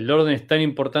 El orden es tan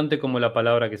importante como la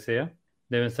palabra que sea.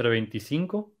 Deben ser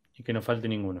 25 y que no falte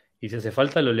ninguna. Y si hace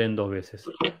falta, lo leen 2 veces.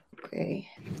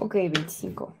 Ok,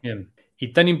 25. Bien. Y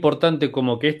tan importante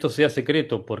como que esto sea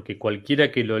secreto, porque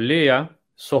cualquiera que lo lea,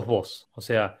 sos vos. O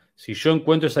sea, si yo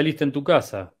encuentro esa lista en tu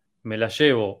casa, me la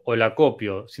llevo o la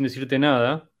copio sin decirte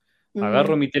nada,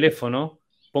 agarro mi teléfono,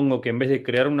 pongo que en vez de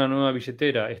crear una nueva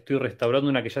billetera, estoy restaurando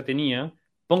una que ya tenía,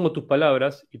 pongo tus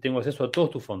palabras y tengo acceso a todos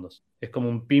tus fondos. Es como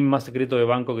un PIN más secreto de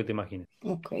banco que te imagines.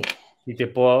 Ok. Y te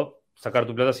puedo sacar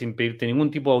tu plata sin pedirte ningún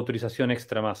tipo de autorización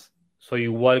extra más. Soy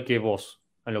igual que vos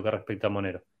en lo que respecta a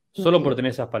Monero. Solo Ok. por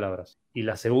tener esas palabras. Y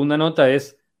la segunda nota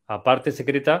es, aparte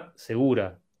secreta,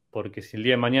 segura. Porque si el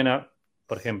día de mañana,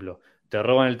 por ejemplo, te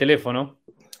roban el teléfono,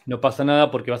 no pasa nada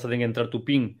porque vas a tener que entrar tu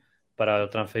PIN para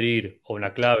transferir o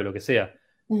una clave, lo que sea.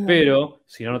 Ajá. Pero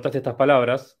si no anotaste estas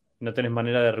palabras, no tenés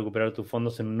manera de recuperar tus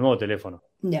fondos en un nuevo teléfono.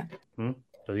 Ya. ¿Mm?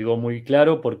 Lo digo muy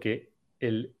claro porque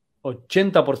el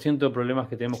 80% de problemas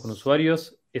que tenemos con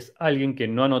usuarios es alguien que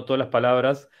no anotó las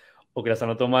palabras o que las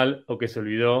anotó mal o que se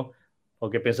olvidó o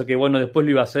que pensó que bueno, después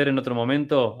lo iba a hacer en otro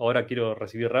momento, ahora quiero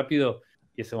recibir rápido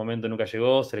y ese momento nunca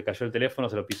llegó, se le cayó el teléfono,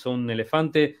 se lo pisó un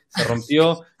elefante, se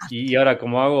rompió y ahora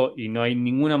 ¿cómo hago? Y no hay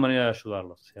ninguna manera de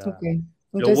ayudarlo. O sea, Ok. lo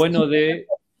Entonces, bueno de...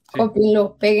 sí.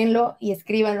 cópienlo, péguenlo y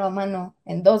escríbanlo a mano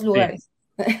en 2 lugares.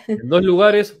 En 2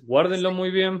 lugares, guárdenlo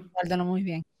muy bien. Guárdalo muy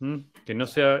bien. Que no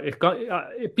sea.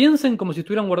 Piensen como si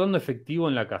estuvieran guardando efectivo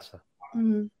en la casa.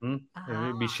 Ujú.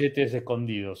 Billetes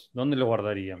escondidos. ¿Dónde los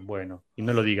guardarían? Bueno, y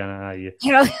no lo digan a nadie.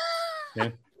 Pero-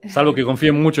 ¿Eh? Salvo que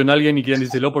confíen mucho en alguien y quieran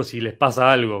decírselo por si les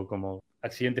pasa algo, como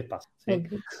accidentes pasan. ¿sí?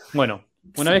 Ok. Bueno,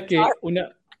 una vez que.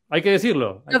 Hay que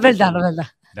decirlo. No es verdad, no es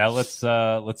verdad. Now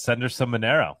let's send her some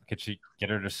Monero. Get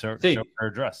her to show Sí. her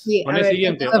address. Sí, Con a el ver,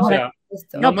 siguiente, entonces, o sea,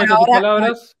 esto. No, no pero tus ahora-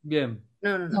 palabras, bien.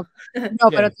 No. No, Bien.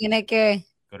 pero tiene que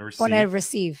Go to receive. poner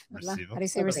receive, ¿verdad? Receive. How do you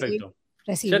say Ok. receive? Perfecto.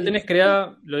 Receive. Ya tenés creada,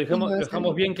 lo No, dejamos está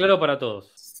bien. bien claro para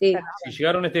todos. Sí. Si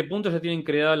llegaron a este punto, ya tienen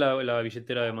creada la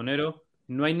billetera de Monero.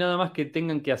 No hay nada más que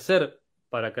tengan que hacer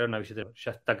para crear una billetera.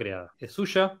 Ya está creada. Es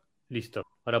suya, listo.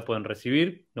 Ahora pueden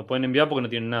recibir. No pueden enviar porque no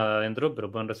tienen nada adentro,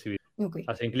 pero pueden recibir. Ok.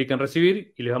 Hacen clic en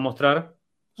recibir y les va a mostrar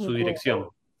su Un dirección.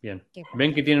 Bien. Qué-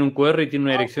 ¿Ven que tienen un QR y tienen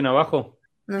una dirección abajo?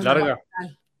 Ajá. Larga.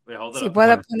 Si puede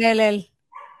Bueno. poner el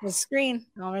screen,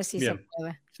 a ver si Bien. se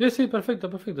puede. Sí, perfecto.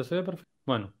 Se ve perfecto.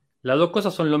 Bueno, las dos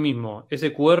cosas son lo mismo.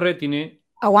 Ese QR tiene...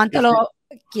 Aguántalo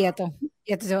quieto.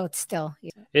 Quieto still.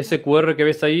 Ese QR que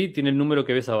ves ahí tiene el número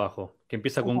que ves abajo, que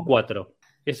empieza con Ujú. 4.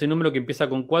 Ese número que empieza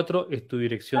con 4 es tu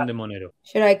dirección de Monero.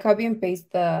 Should I copy and paste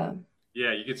the...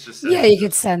 Yeah, you could just Yeah, you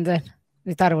could send it.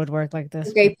 We thought it would work like this.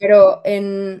 Ok, pero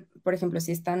por ejemplo,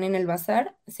 si están en el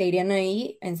bazar, se irían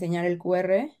ahí a enseñar el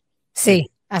QR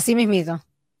Sí, así mismito.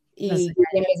 y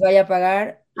quien les vaya a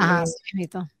pagar Ajá, así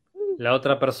mismito. La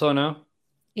otra persona,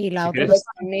 Y la Si otra querés- lo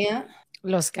escanea.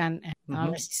 los scan. A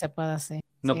Ujú. ver si se puede hacer.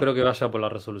 no Sí. creo que vaya por la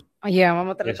resolución. Oye,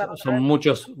 vamos a Es- tratar. son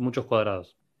muchos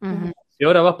cuadrados. Ujú. Si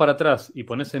ahora vas para atrás y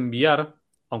pones enviar,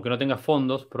 aunque no tengas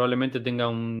fondos, probablemente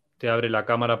te abre la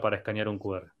cámara para escanear un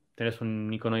QR. ¿Tenés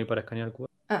un icono ahí para escanear el QR?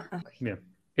 Ok. Bien.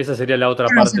 Esa sería la otra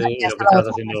Pero parte se de me lo que está estás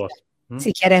otra haciendo vos. ¿Mm?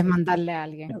 Si quieres mandarle a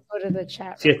alguien. Go to the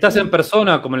chat. Si estás en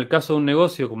persona, como en el caso de un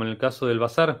negocio, como en el caso del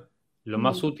bazar, lo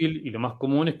más Ujú. útil y lo más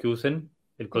común es que usen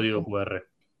el código Ok. QR.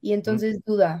 Y entonces,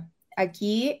 duda,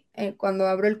 aquí cuando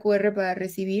abro el QR para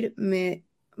recibir, me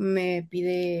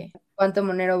pide cuánto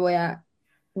Monero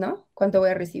 ¿Cuánto voy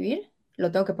a recibir?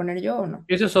 ¿Lo tengo que poner yo o no?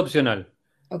 Eso es opcional.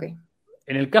 Ok.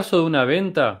 En el caso de una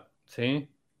venta, ¿sí?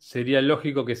 Sería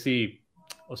lógico que sí.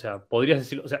 O sea, podrías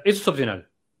decirlo. O sea, eso es opcional.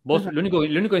 Vos Ajá. lo único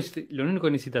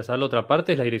que necesitas a la otra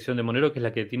parte es la dirección de Monero, que es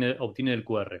la que obtiene el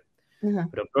QR. Ajá.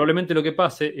 Pero probablemente lo que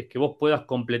pase es que vos puedas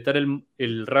completar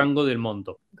el rango del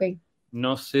monto. Ok.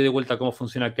 No sé de vuelta cómo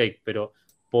funciona Cake, pero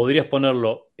podrías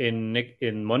ponerlo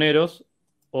en moneros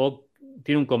o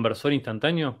tiene un conversor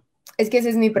instantáneo? Es que esa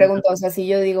es mi pregunta. O sea, si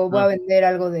yo digo, voy a Ah. vender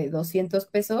algo de 200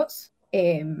 pesos,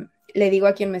 le digo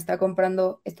a quien me está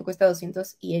comprando, esto cuesta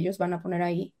 200 y ellos van a poner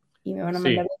ahí y me van a Sí.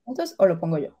 mandar 200 o lo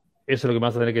pongo yo. Eso es lo que me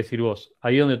vas a tener que decir vos.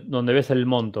 Ahí donde ves el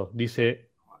monto, dice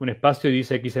un espacio y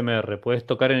dice XMR. ¿Puedes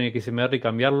tocar en el XMR y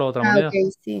cambiarlo a otra moneda? Ok,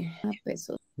 sí.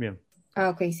 Pesos. Bien.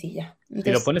 Ok, sí, ya. Si lo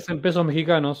Entonces, pones en pesos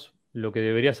mexicanos, lo que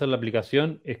debería hacer la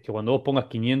aplicación es que cuando vos pongas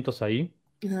 500 ahí,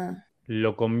 ajá.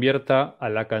 lo convierta a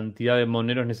la cantidad de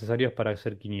moneros necesarios para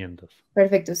hacer 500.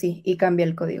 Perfecto, sí. Y cambia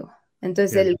el código.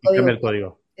 Entonces Bien, el y cambia código el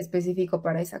código. específico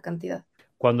para esa cantidad.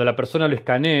 Cuando la persona lo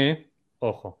escanee,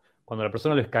 ojo, cuando la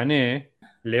persona lo escanee,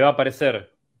 le va a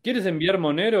aparecer, ¿quieres enviar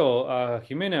Monero a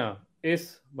Jimena?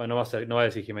 Bueno, no va a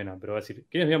decir Jimena, pero va a decir,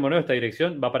 ¿quieres enviar Monero a esta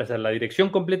dirección? Va a aparecer la dirección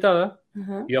completada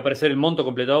Ajá. y va a aparecer el monto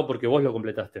completado porque vos lo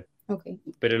completaste. Ok,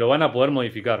 Pero lo van a poder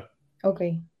modificar, ok.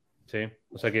 ¿sí?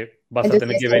 O sea que vas a Entonces,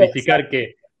 tener que eso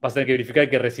verificar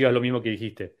que recibas lo mismo que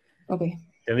dijiste. ok.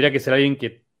 Tendría que ser alguien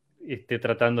que esté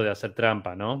tratando de hacer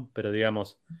trampa, ¿no? Pero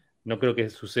digamos, no creo que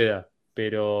suceda.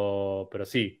 Pero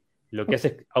sí, lo que hace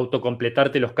es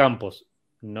autocompletarte los campos.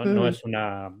 No es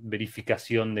una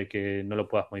verificación de que no lo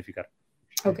puedas modificar.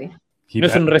 Ok. No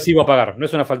es un recibo a pagar, no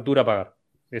es una factura a pagar.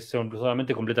 Es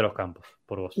solamente completa los campos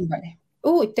por vos. Vale.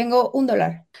 Uy, tengo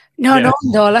 $1. No, Yeah. no,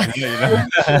 $1.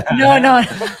 No, no.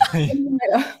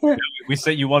 We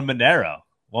sent you one Monero.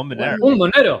 One Monero. ¿Un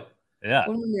Monero? Yeah.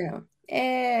 $1.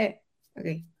 Ok.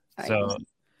 Ay, So, no sé.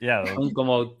 yeah, Son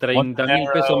como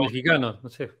 30.000 pesos mexicanos. No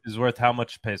sé. is worth how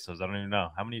much pesos? I don't even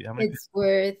know. How many It's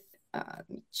worth, let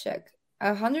me check,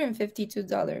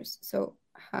 $152. So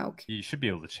how can you should be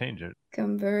able to change it.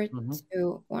 convert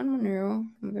to one Monero,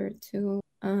 convert to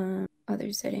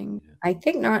other setting? I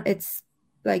think not. It's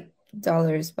like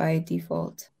dollars by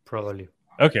default. Probably.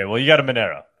 Okay, well, you got a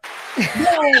Monero.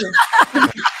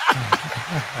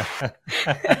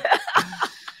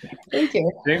 Thank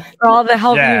you. For all the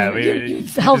help Yeah,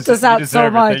 you've helped us out so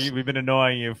deserve it. much. We've been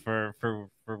annoying you for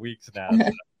weeks now.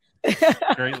 So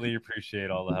greatly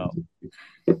appreciate all the help.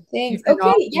 Thanks. You've been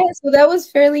Okay, yeah, so that was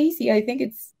fairly easy. I think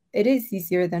it is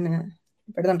easier than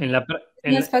perdón.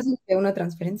 Es más fácil que una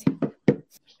transferencia.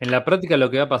 En la práctica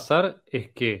lo que va a pasar es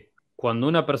que cuando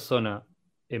una persona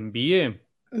envíe,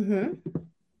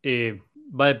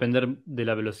 va a depender de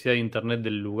la velocidad de internet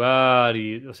del lugar,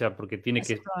 o sea, porque tiene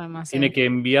que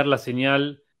enviar la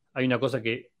señal. Hay una cosa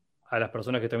que a las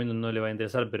personas que están viendo no le va a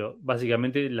interesar, pero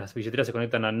básicamente las billeteras se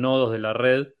conectan a nodos de la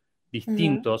red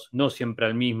distintos, no siempre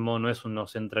al mismo, no es uno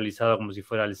centralizado como si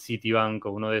fuera el Citibank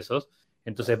o uno de esos.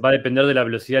 Entonces va a depender de la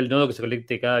velocidad del nodo que se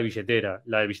conecte cada billetera,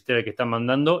 la billetera que están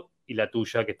mandando y la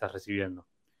tuya que estás recibiendo.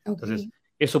 Entonces,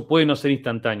 eso puede no ser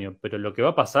instantáneo, pero lo que va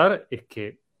a pasar es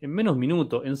que en menos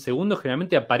minutos, en segundos,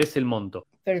 generalmente aparece el monto.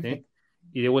 Perfecto. ¿Sí?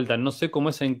 Y de vuelta, no sé cómo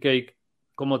es en Cake,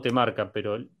 cómo te marca,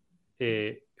 pero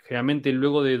generalmente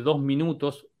luego de 2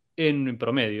 minutos en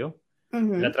promedio,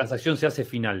 la transacción se hace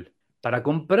final. Para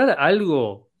comprar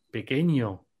algo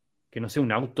pequeño, que no sea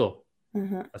un auto,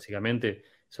 básicamente,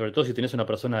 sobre todo si tenés una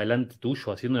persona delante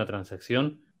tuyo haciendo una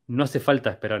transacción, no hace falta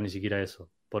esperar ni siquiera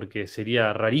eso, porque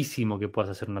sería rarísimo que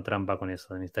puedas hacer una trampa con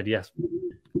eso. Necesitarías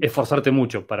esforzarte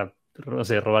mucho para, no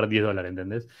sé, robar $10,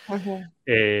 ¿entendés?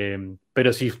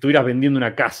 Pero si estuvieras vendiendo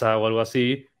una casa o algo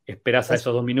así, esperás a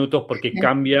esos 2 minutos porque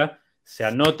cambia, se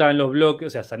anota en los bloques, o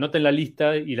sea, se anota en la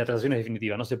lista y la transacción es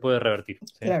definitiva, no se puede revertir.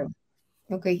 ¿Sí? Claro.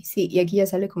 Ok, sí, y aquí ya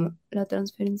sale como la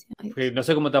transferencia. No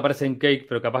sé cómo te aparece en Cake,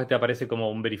 pero capaz te aparece como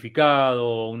un verificado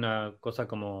o una cosa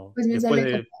como... Pues me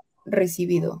sale como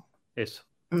recibido. Eso.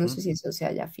 No sé si eso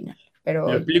sea ya final, pero...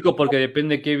 Lo explico porque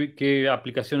depende qué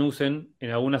aplicación usen.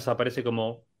 En algunas aparece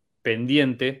como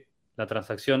pendiente la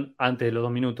transacción antes de los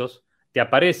 2 minutos. Te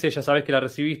aparece, ya sabes que la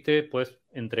recibiste, puedes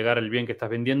entregar el bien que estás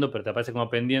vendiendo, pero te aparece como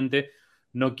pendiente.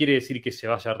 No quiere decir que se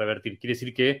vaya a revertir. Quiere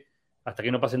decir que hasta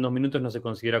que no pasen 2 minutos no se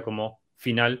considera como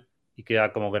final y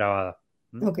queda como grabada.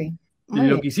 Ok.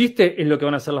 Lo que hiciste es lo que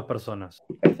van a hacer las personas.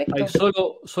 Perfecto. Hay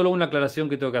solo una aclaración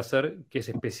que tengo que hacer que es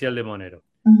especial de Monero,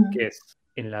 que es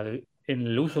en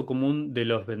el uso común de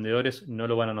los vendedores no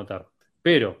lo van a notar.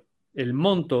 Pero el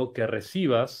monto que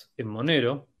recibas en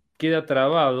Monero queda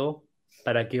trabado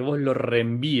para que vos lo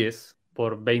reenvíes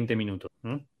por 20 minutos.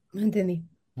 No entendí.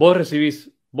 Vos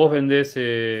vendés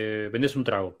un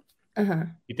trago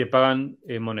y te pagan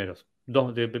moneros.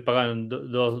 Te pagan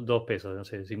 2 pesos, no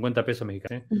sé, 50 pesos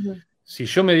mexicanos. Si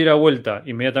yo me diera vuelta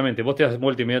inmediatamente, vos te das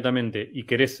vuelta inmediatamente y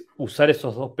querés usar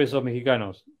esos 2 pesos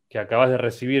mexicanos que acabas de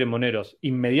recibir en moneros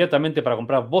inmediatamente para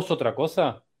comprar vos otra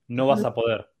cosa, no vas a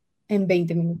poder. En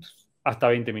 20 minutos. Hasta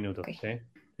 20 minutos. ¿Sí?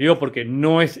 Digo porque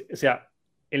no es, o sea,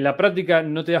 En la práctica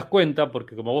no te das cuenta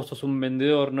porque como vos sos un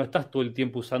vendedor, no estás todo el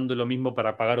tiempo usando lo mismo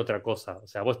para pagar otra cosa. O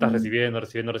sea, vos estás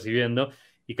recibiendo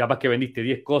y capaz que vendiste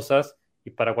 10 cosas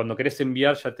y para cuando querés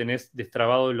enviar ya tenés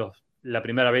destrabado la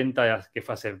primera venta que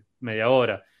fue hace media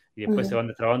hora y después se van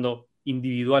destrabando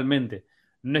individualmente.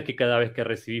 No es que cada vez que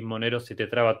recibís Monero se te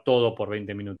traba todo por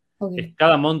 20 minutos. Es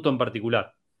cada monto en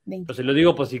particular. 20. Entonces lo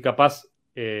digo por si capaz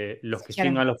los que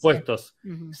Quieren estén a los hacer. puestos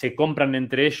se compran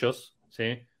entre ellos,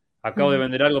 ¿sí? Acabo de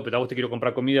vender algo, pero a vos te quiero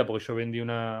comprar comida porque yo vendí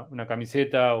una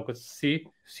camiseta o cosas así.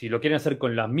 Si lo quieren hacer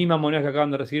con las mismas monedas que acaban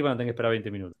de recibir, van a tener que esperar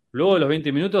 20 minutos. Luego de los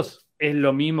 20 minutos, es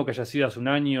lo mismo que haya sido hace un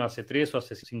año, hace 3 o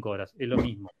hace 5 horas. Es lo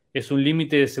mismo. Es un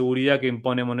límite de seguridad que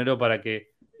impone Monero para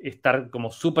que estar como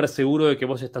súper seguro de que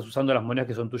vos estás usando las monedas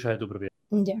que son tuyas de tu propiedad.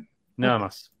 Ya. Nada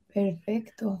más.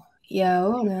 Perfecto. Y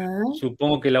ahora...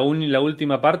 Supongo que la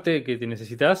última parte que te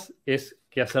necesitas es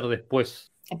qué hacer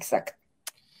después. Exacto.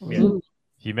 Bien.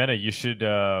 Jimena, you should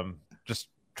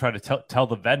just try to tell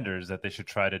the vendors that they should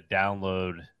try to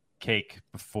download Cake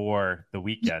before the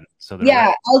weekend. So they're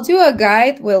Yeah, I'll do a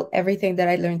guide with everything that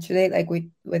I learned today, like with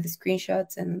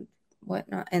screenshots and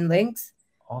whatnot and links.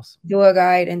 awesome. Do a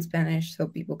guide in Spanish so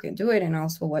people can do it and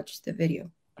also watch the video.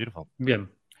 Beautiful. Bien.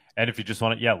 And if you just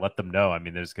want to, let them know. I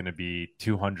mean, there's going to be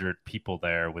 200 people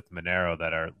there with Monero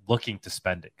that are looking to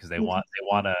spend it because they want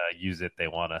to use it. They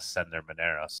want to send their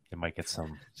Monero. So they might get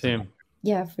some. Sí.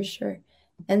 Yeah, for sure.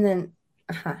 And then,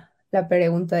 la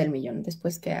pregunta del millón,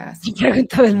 después que haces.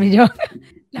 Pregunta del millón.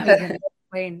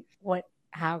 Wait, what?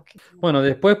 How? Bueno,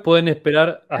 después pueden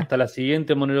esperar hasta la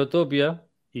siguiente Monerotopia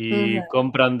y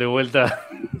compran de vuelta.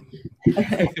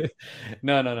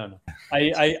 No.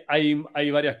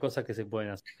 Hay varias cosas que se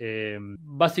pueden hacer.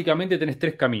 Básicamente tenés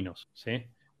 3 caminos, ¿sí?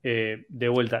 De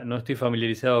vuelta, no estoy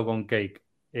familiarizado con Cake.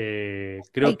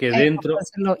 Creo que dentro...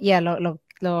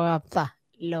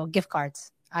 Los gift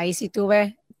cards. Ahí sí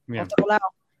tuve. Bien. Otro lado.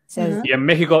 Y en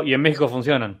México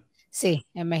funcionan. Sí,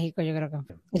 en México yo creo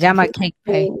que se llama Cake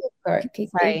Pay. Cake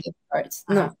Pay gift cards.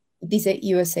 No, dice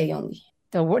USA only.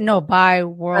 Buy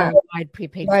worldwide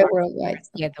prepaid Buy cards. worldwide.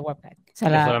 Yeah, the website.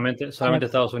 Solamente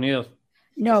Estados Unidos.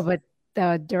 No, but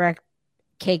the direct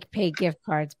Cake Pay gift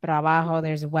cards, pero abajo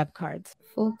there's web cards.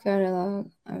 Full catalog.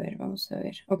 A ver, vamos a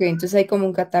ver. Ok, entonces hay como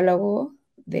un catálogo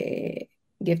de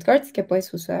gift cards que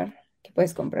puedes usar, que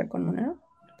puedes comprar con Monero,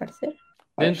 al parecer.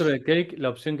 Dentro de Cake, la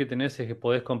opción que tenés es que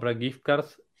podés comprar gift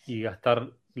cards y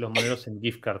gastar los moneros en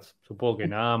gift cards. Supongo que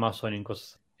en Amazon y en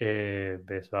cosas.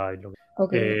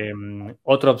 Okay.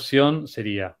 Otra opción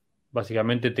sería,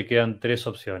 básicamente te quedan 3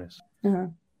 opciones.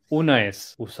 Una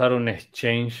es usar un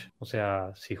exchange, o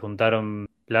sea, si juntaron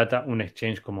plata, un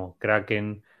exchange como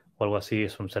Kraken o algo así,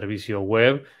 es un servicio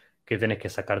web que tenés que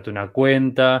sacarte una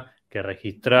cuenta, que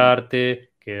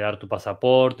registrarte, que dar tu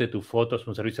pasaporte, tu foto, es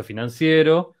un servicio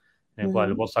financiero en el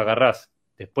cual vos agarrás,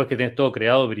 después que tenés todo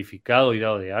creado, verificado y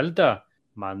dado de alta,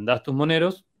 mandás tus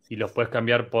moneros y los puedes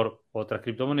cambiar por otras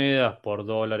criptomonedas, por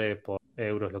dólares, por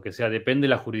euros, lo que sea, depende de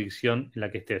la jurisdicción en la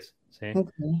que estés, ¿sí?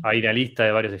 Hay una lista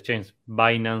de varios exchanges,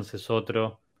 Binance es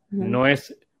otro, no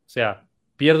es, o sea,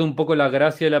 pierde un poco la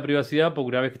gracia de la privacidad porque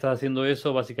una vez que estás haciendo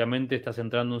eso, básicamente estás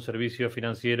entrando en un servicio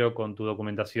financiero con tu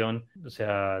documentación, o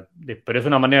sea, pero es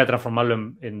una manera de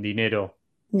transformarlo en dinero,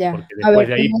 Ya, porque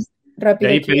después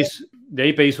rápido de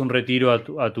ahí pedís un retiro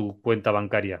a tu cuenta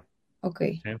bancaria. Ok.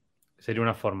 ¿Sí? Sería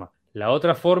una forma. La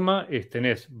otra forma es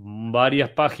tenés varias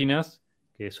páginas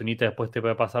que Sunita después te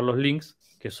puede pasar los links,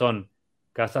 que son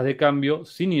casas de cambio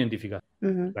sin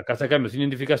identificación. Las casas de cambio sin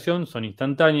identificación son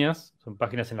instantáneas, son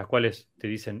páginas en las cuales te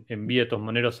dicen envía tus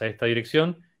moneros a esta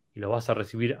dirección y los vas a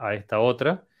recibir a esta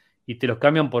otra y te los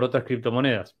cambian por otras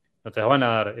criptomonedas. No te van a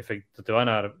dar te van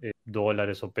a dar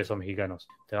dólares o pesos mexicanos,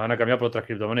 te van a cambiar por otras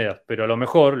criptomonedas, pero a lo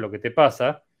mejor lo que te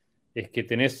pasa es que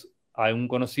tenés a un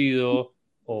conocido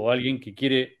o alguien que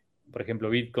quiere, por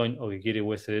ejemplo, Bitcoin o que quiere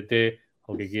USDT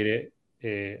o que quiere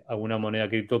alguna moneda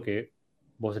cripto que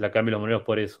vos se la cambies los moneros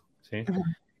por eso, ¿sí?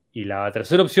 Y la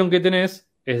tercera opción que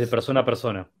tenés es de persona a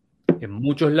persona. En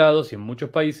muchos lados y en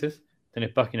muchos países tenés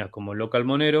páginas como Local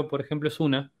Monero, por ejemplo, es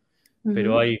una,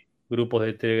 pero hay grupos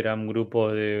de Telegram,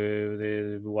 grupos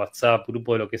de WhatsApp,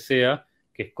 grupos de lo que sea,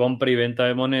 que es compra y venta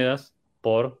de monedas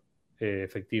por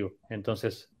efectivo.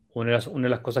 Entonces, una de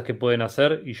las cosas que pueden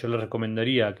hacer, y yo les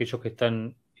recomendaría a aquellos que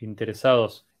están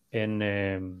interesados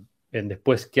en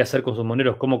después qué hacer con sus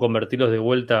moneros, cómo convertirlos de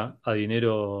vuelta a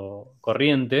dinero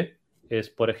corriente, es,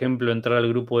 por ejemplo, entrar al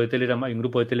grupo de Telegram. Hay un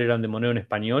grupo de Telegram de Monero en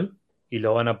español y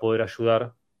los van a poder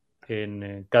ayudar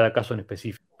en cada caso en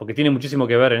específico. Porque tiene muchísimo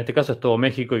que ver, en este caso es todo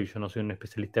México y yo no soy un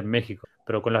especialista en México,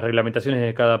 pero con las reglamentaciones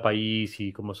de cada país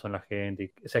y cómo son la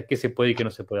gente, o sea, qué se puede y qué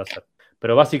no se puede hacer.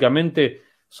 Pero básicamente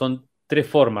son tres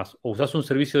formas. O usás un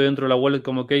servicio dentro de la wallet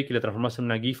como Cake y le transformás en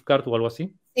una gift card o algo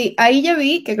así. Sí, ahí ya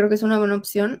vi que creo que es una buena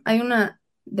opción. Hay una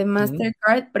de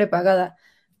Mastercard prepagada.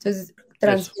 Entonces,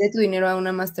 transfiere tu dinero a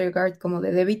una Mastercard como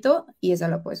de débito y esa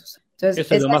la puedes usar. Entonces,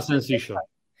 Eso es lo esa más sencillo.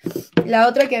 La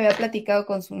otra que había platicado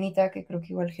con Sunita, que creo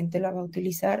que igual gente la va a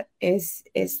utilizar, es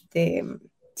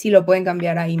si lo pueden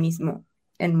cambiar ahí mismo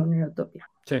en Monerotopia.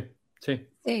 Sí, sí.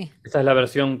 Sí. Esa es la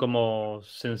versión como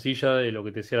sencilla de lo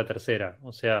que te decía la tercera.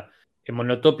 O sea, en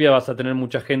Monerotopia vas a tener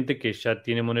mucha gente que ya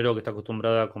tiene Monero, que está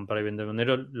acostumbrada a comprar y vender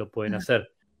Monero, lo pueden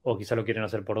hacer. O quizá lo quieren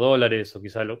hacer por dólares, o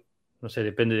quizá no sé,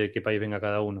 depende de qué país venga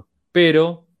cada uno.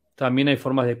 Pero también hay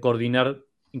formas de coordinar,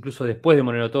 incluso después de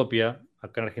Monerotopia.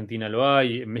 Acá en Argentina lo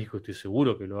hay, en México estoy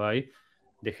seguro que lo hay,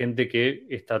 de gente que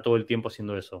está todo el tiempo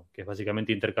haciendo eso, que es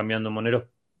básicamente intercambiando moneros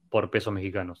por pesos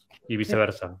mexicanos y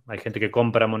viceversa. Hay gente que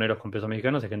compra moneros con pesos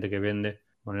mexicanos, hay gente que vende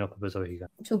moneros con pesos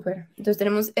mexicanos. Súper. Entonces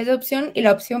tenemos esa opción y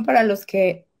la opción para los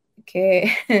que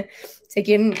se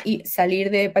quieren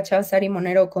salir de Pacha Bazar y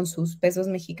Monero con sus pesos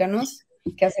mexicanos,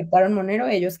 que aceptaron Monero,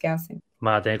 ¿ellos qué hacen?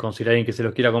 Van a tener que conseguir a alguien que se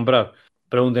los quiera comprar.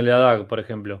 Pregúntenle a Dag, por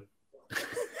ejemplo.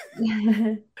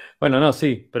 Bueno, no,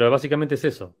 sí, pero básicamente es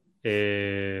eso.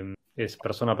 Es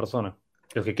persona a persona.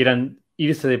 Los que quieran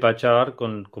irse de Pachá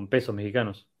con pesos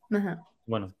mexicanos. Ajá.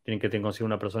 Bueno, tienen que conseguir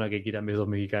una persona que quiera pesos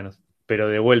mexicanos. Pero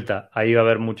de vuelta, ahí va a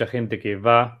haber mucha gente que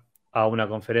va a una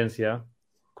conferencia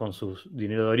con su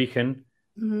dinero de origen,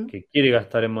 que quiere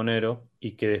gastar en Monero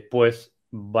y que después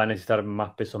va a necesitar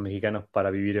más pesos mexicanos para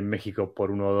vivir en México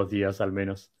por 1 o 2 días al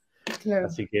menos. Claro.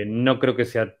 Así que no creo que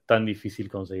sea tan difícil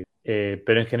conseguir.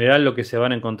 Pero en general lo que se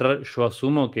van a encontrar, yo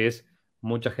asumo que es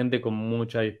mucha gente con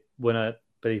mucha buena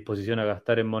predisposición a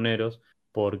gastar en moneros,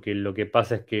 porque lo que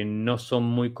pasa es que no son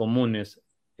muy comunes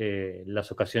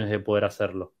las ocasiones de poder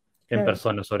hacerlo, en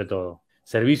persona sobre todo.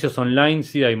 Servicios online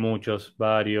sí hay muchos,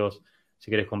 varios. Si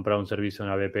quieres comprar un servicio,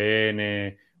 una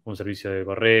VPN, un servicio de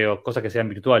correo, cosas que sean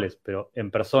virtuales, pero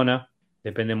en persona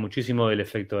depende muchísimo del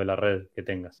efecto de la red que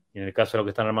tengas. Y en el caso de lo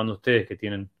que están armando ustedes, que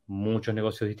tienen muchos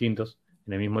negocios distintos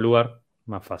en el mismo lugar,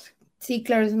 más fácil. Sí,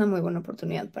 claro, es una muy buena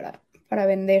oportunidad para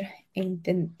vender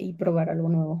y probar algo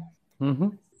nuevo.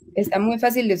 Está muy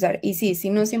fácil de usar. Y sí,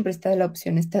 si no siempre está la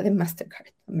opción, está de Mastercard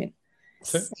también.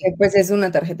 Sí. Pues es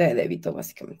una tarjeta de débito,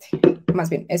 básicamente.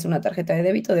 Más bien, es una tarjeta de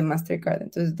débito de Mastercard.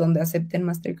 Entonces, donde acepten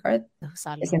Mastercard,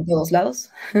 es en todos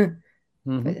lados.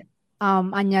 Pues,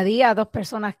 añadí a 2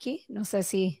 personas aquí. No sé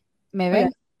si me ven.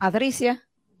 Hola. Patricia.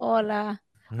 Hola.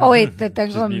 Oh, te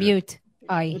tengo en mute.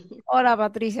 Ahí. Hola,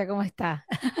 Patricia, ¿cómo estás?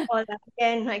 Hola,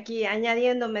 bien, aquí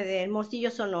añadiéndome de Hermosillo,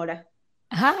 Sonora.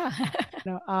 Ajá.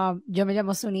 No, yo me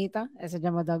llamo Sunita, se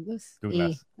llama Douglas.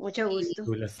 Douglas. Mucho gusto.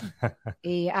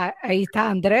 Y ahí está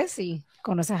Andrés y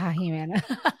conoces a Jimena.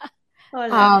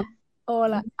 Hola.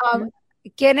 Hola.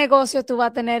 ¿Qué negocio tú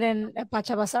vas a tener en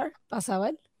Pacha Bazar? ¿Vas a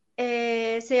ver?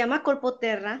 Se llama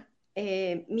Colpoterra.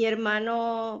 Mi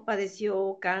hermano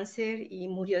padeció cáncer y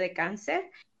murió de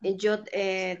cáncer. Yo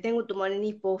tengo tumor en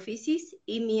hipófisis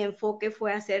y mi enfoque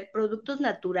fue hacer productos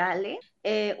naturales.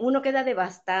 Uno queda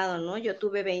devastado, ¿no? Yo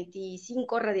tuve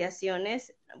 25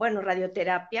 radiaciones, bueno,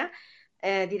 radioterapia,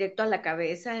 directo a la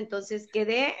cabeza, entonces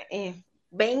quedé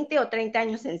 20 o 30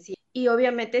 años en sí. Y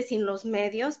obviamente sin los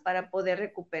medios para poder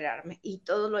recuperarme. Y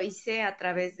todo lo hice a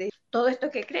través de todo esto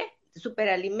que cree,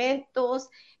 superalimentos,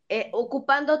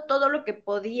 ocupando todo lo que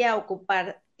podía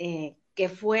ocupar que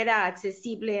fuera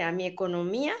accesible a mi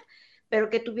economía, pero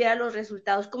que tuviera los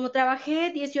resultados. Como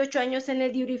trabajé 18 años en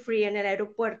el duty free, en el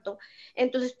aeropuerto,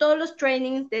 entonces todos los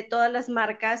trainings de todas las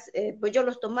marcas, pues yo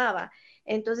los tomaba.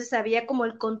 Entonces sabía como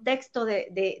el contexto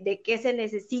de qué se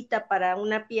necesita para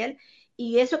una piel,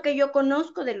 y eso que yo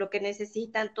conozco de lo que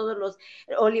necesitan todos los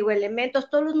oligoelementos,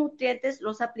 todos los nutrientes,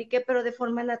 los apliqué, pero de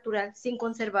forma natural, sin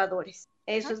conservadores.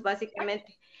 Eso es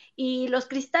básicamente. Y los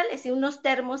cristales y unos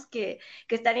termos que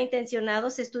están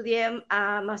intencionados. Estudié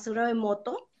a Masuro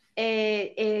Emoto,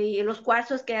 y los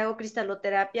cuarzos que hago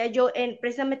cristaloterapia. Yo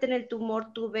precisamente en el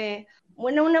tumor tuve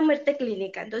una muerte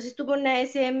clínica, entonces tuve una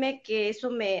SM que eso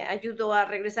me ayudó a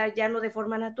regresar ya no de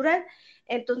forma natural.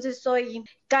 Entonces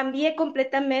cambié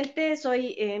completamente,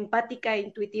 soy empática,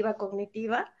 intuitiva,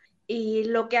 cognitiva, y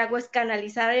lo que hago es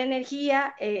canalizar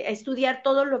energía, estudiar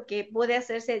todo lo que puede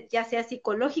hacerse, ya sea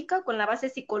psicológica, con la base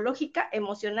psicológica,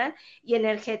 emocional y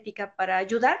energética, para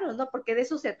ayudarnos, ¿no? Porque de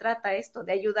eso se trata esto,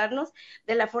 de ayudarnos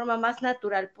de la forma más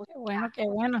natural posible. Qué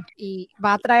bueno. ¿Y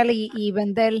va a traer y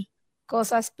vender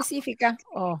cosas específicas?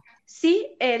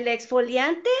 Sí, el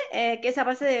exfoliante, que es a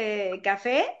base de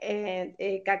café,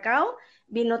 cacao,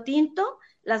 vino tinto,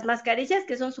 las mascarillas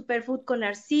que son superfood con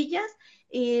arcillas,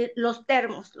 y los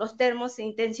termos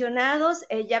intencionados,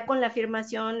 ya con la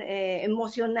afirmación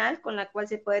emocional con la cual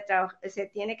se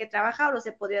tiene que trabajar o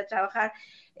se podría trabajar.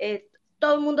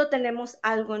 Todo el mundo tenemos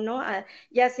algo, ¿no?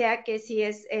 Ya sea que si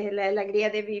es la alegría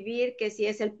de vivir, que si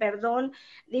es el perdón,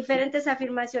 diferentes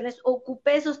afirmaciones.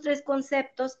 Ocupé esos 3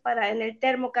 conceptos para en el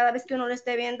termo, cada vez que uno lo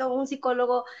esté viendo, un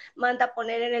psicólogo manda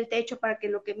poner en el techo para que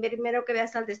lo que primero que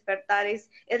veas al despertar es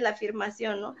la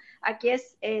afirmación, ¿no? Aquí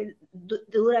es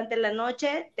durante la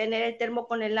noche tener el termo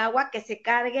con el agua que se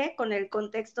cargue con el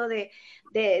contexto del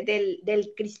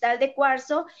cristal de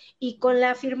cuarzo y con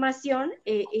la afirmación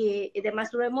de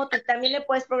Masuro Emoto. Y también le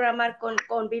puedes programar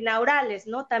con binaurales,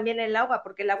 ¿no? También el agua,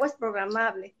 porque el agua es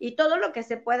programable. Y todo lo que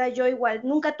se pueda, yo igual,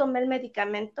 nunca tomé el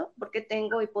medicamento porque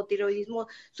tengo hipotiroidismo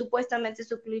supuestamente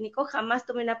subclínico, jamás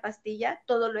tomé una pastilla,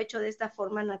 todo lo he hecho de esta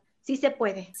forma. Sí se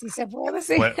puede. Sí se puede,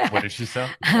 sí. What did she sell?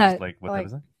 Like, what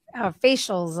was it?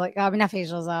 Facials, like I mean not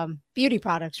facials, beauty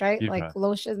products, right? Beauty like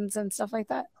lotions and stuff like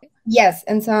that. Yes,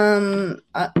 and some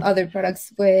other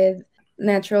products with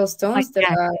natural stones Like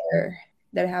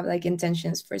that have like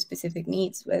intentions for specific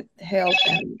needs with health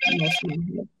and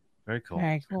emotional health. Very cool.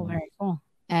 Very cool, very cool.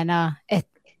 And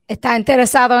 ¿está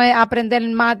interesado en aprender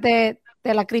más de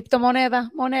la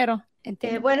criptomoneda, Monero?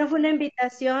 Bueno, fue una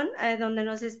invitación donde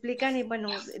nos explican y bueno,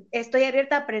 estoy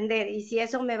abierta a aprender y si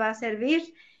eso me va a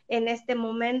servir en este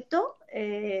momento,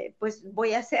 pues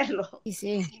voy a hacerlo.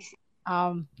 Sí.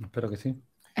 Espero que sí.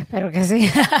 Espero que sí.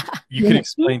 You could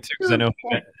explain too, because I know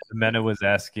Jimena was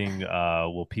asking,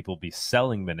 will people be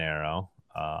selling Monero?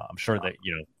 I'm sure that,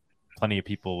 plenty of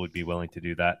people would be willing to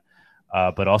do that.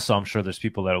 But also I'm sure there's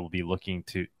people that will be looking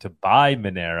to buy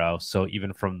Monero. So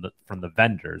even from the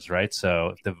vendors, right?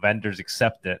 So if the vendors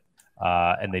accept it,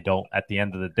 and they don't, at the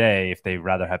end of the day, if they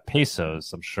rather have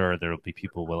pesos, I'm sure there will be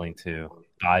people willing to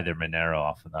buy their Monero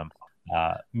off of them.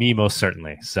 Me most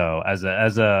certainly. So as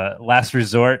a last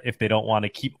resort, if they don't want to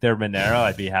keep their Monero,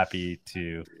 I'd be happy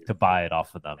to buy it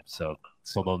off of them. So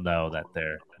they'll know that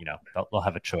they'll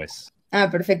have a choice.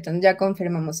 Perfecto, ya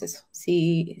confirmamos eso.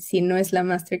 Si no es la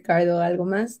Mastercard o algo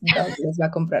más, Doug les va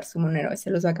a comprar su Monero y se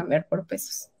los va a cambiar por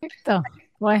pesos. Perfecto.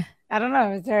 Well, I don't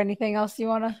know. Is there anything else you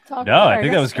want to talk about? No, I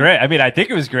think that was great. I mean, I think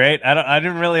it was great. I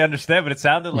didn't really understand, but it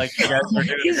sounded like you guys were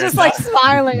doing He's just like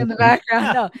smiling in the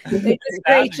background. No, they did a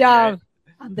great job.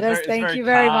 Andres, thank you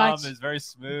very much. It's very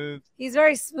smooth. He's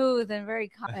very smooth and very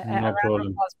calm. No a round of problem.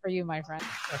 applause for you, my friend.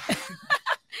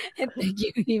 And thank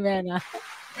you, Jimena.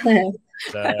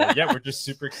 We're just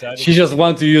super excited. She just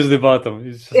wants to use the bottom.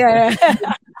 Yeah.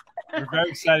 We're very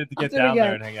excited to get down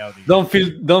there and hang out with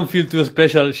you. Don't feel too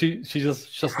special. She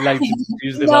just likes to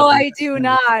use the No, bottom. I do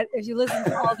not. If you listen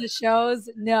to all the shows,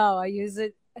 no, I use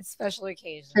it at special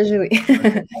occasions. Especially.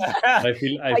 I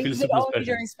feel use it super only special.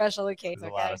 during special occasions.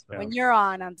 There's a lot Okay? of special. When you're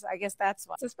on, I guess that's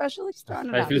why. It's a special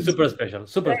occasion. I feel super special.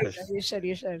 Super special.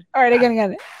 You should. All right,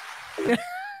 again.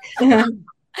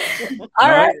 All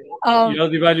right. You're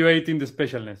not evaluating the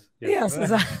specialness. Yes.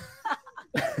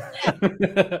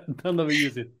 Don't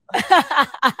overuse it.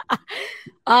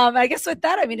 I guess with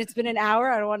that, I mean, it's been an hour.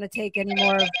 I don't want to take any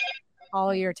more of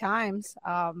all your times.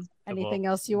 Anything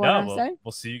else you want to say?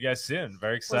 We'll see you guys soon.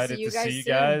 Very excited see you to guys see you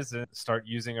soon. guys and start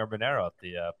using our Monero at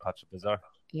the Pacha Bazar.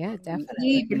 Yeah,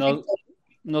 definitely.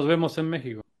 Nos vemos en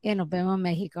México. Y nos vemos en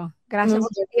México. Gracias por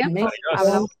tu tiempo. México.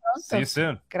 Hablamos See you pronto.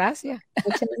 soon. Gracias.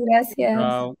 Muchas gracias.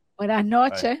 Chao. Buenas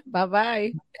noches.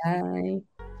 Bye-bye. Bye.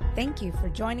 Thank you for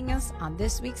joining us on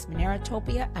this week's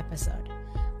Monerotopia episode.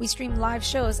 We stream live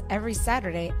shows every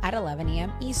Saturday at 11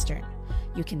 a.m. Eastern.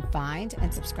 You can find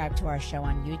and subscribe to our show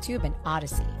on YouTube and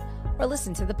Odyssey, or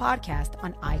listen to the podcast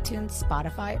on iTunes,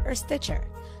 Spotify, or Stitcher.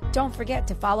 Don't forget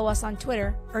to follow us on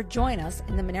Twitter or join us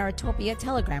in the Monerotopia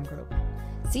Telegram group.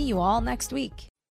 See you all next week.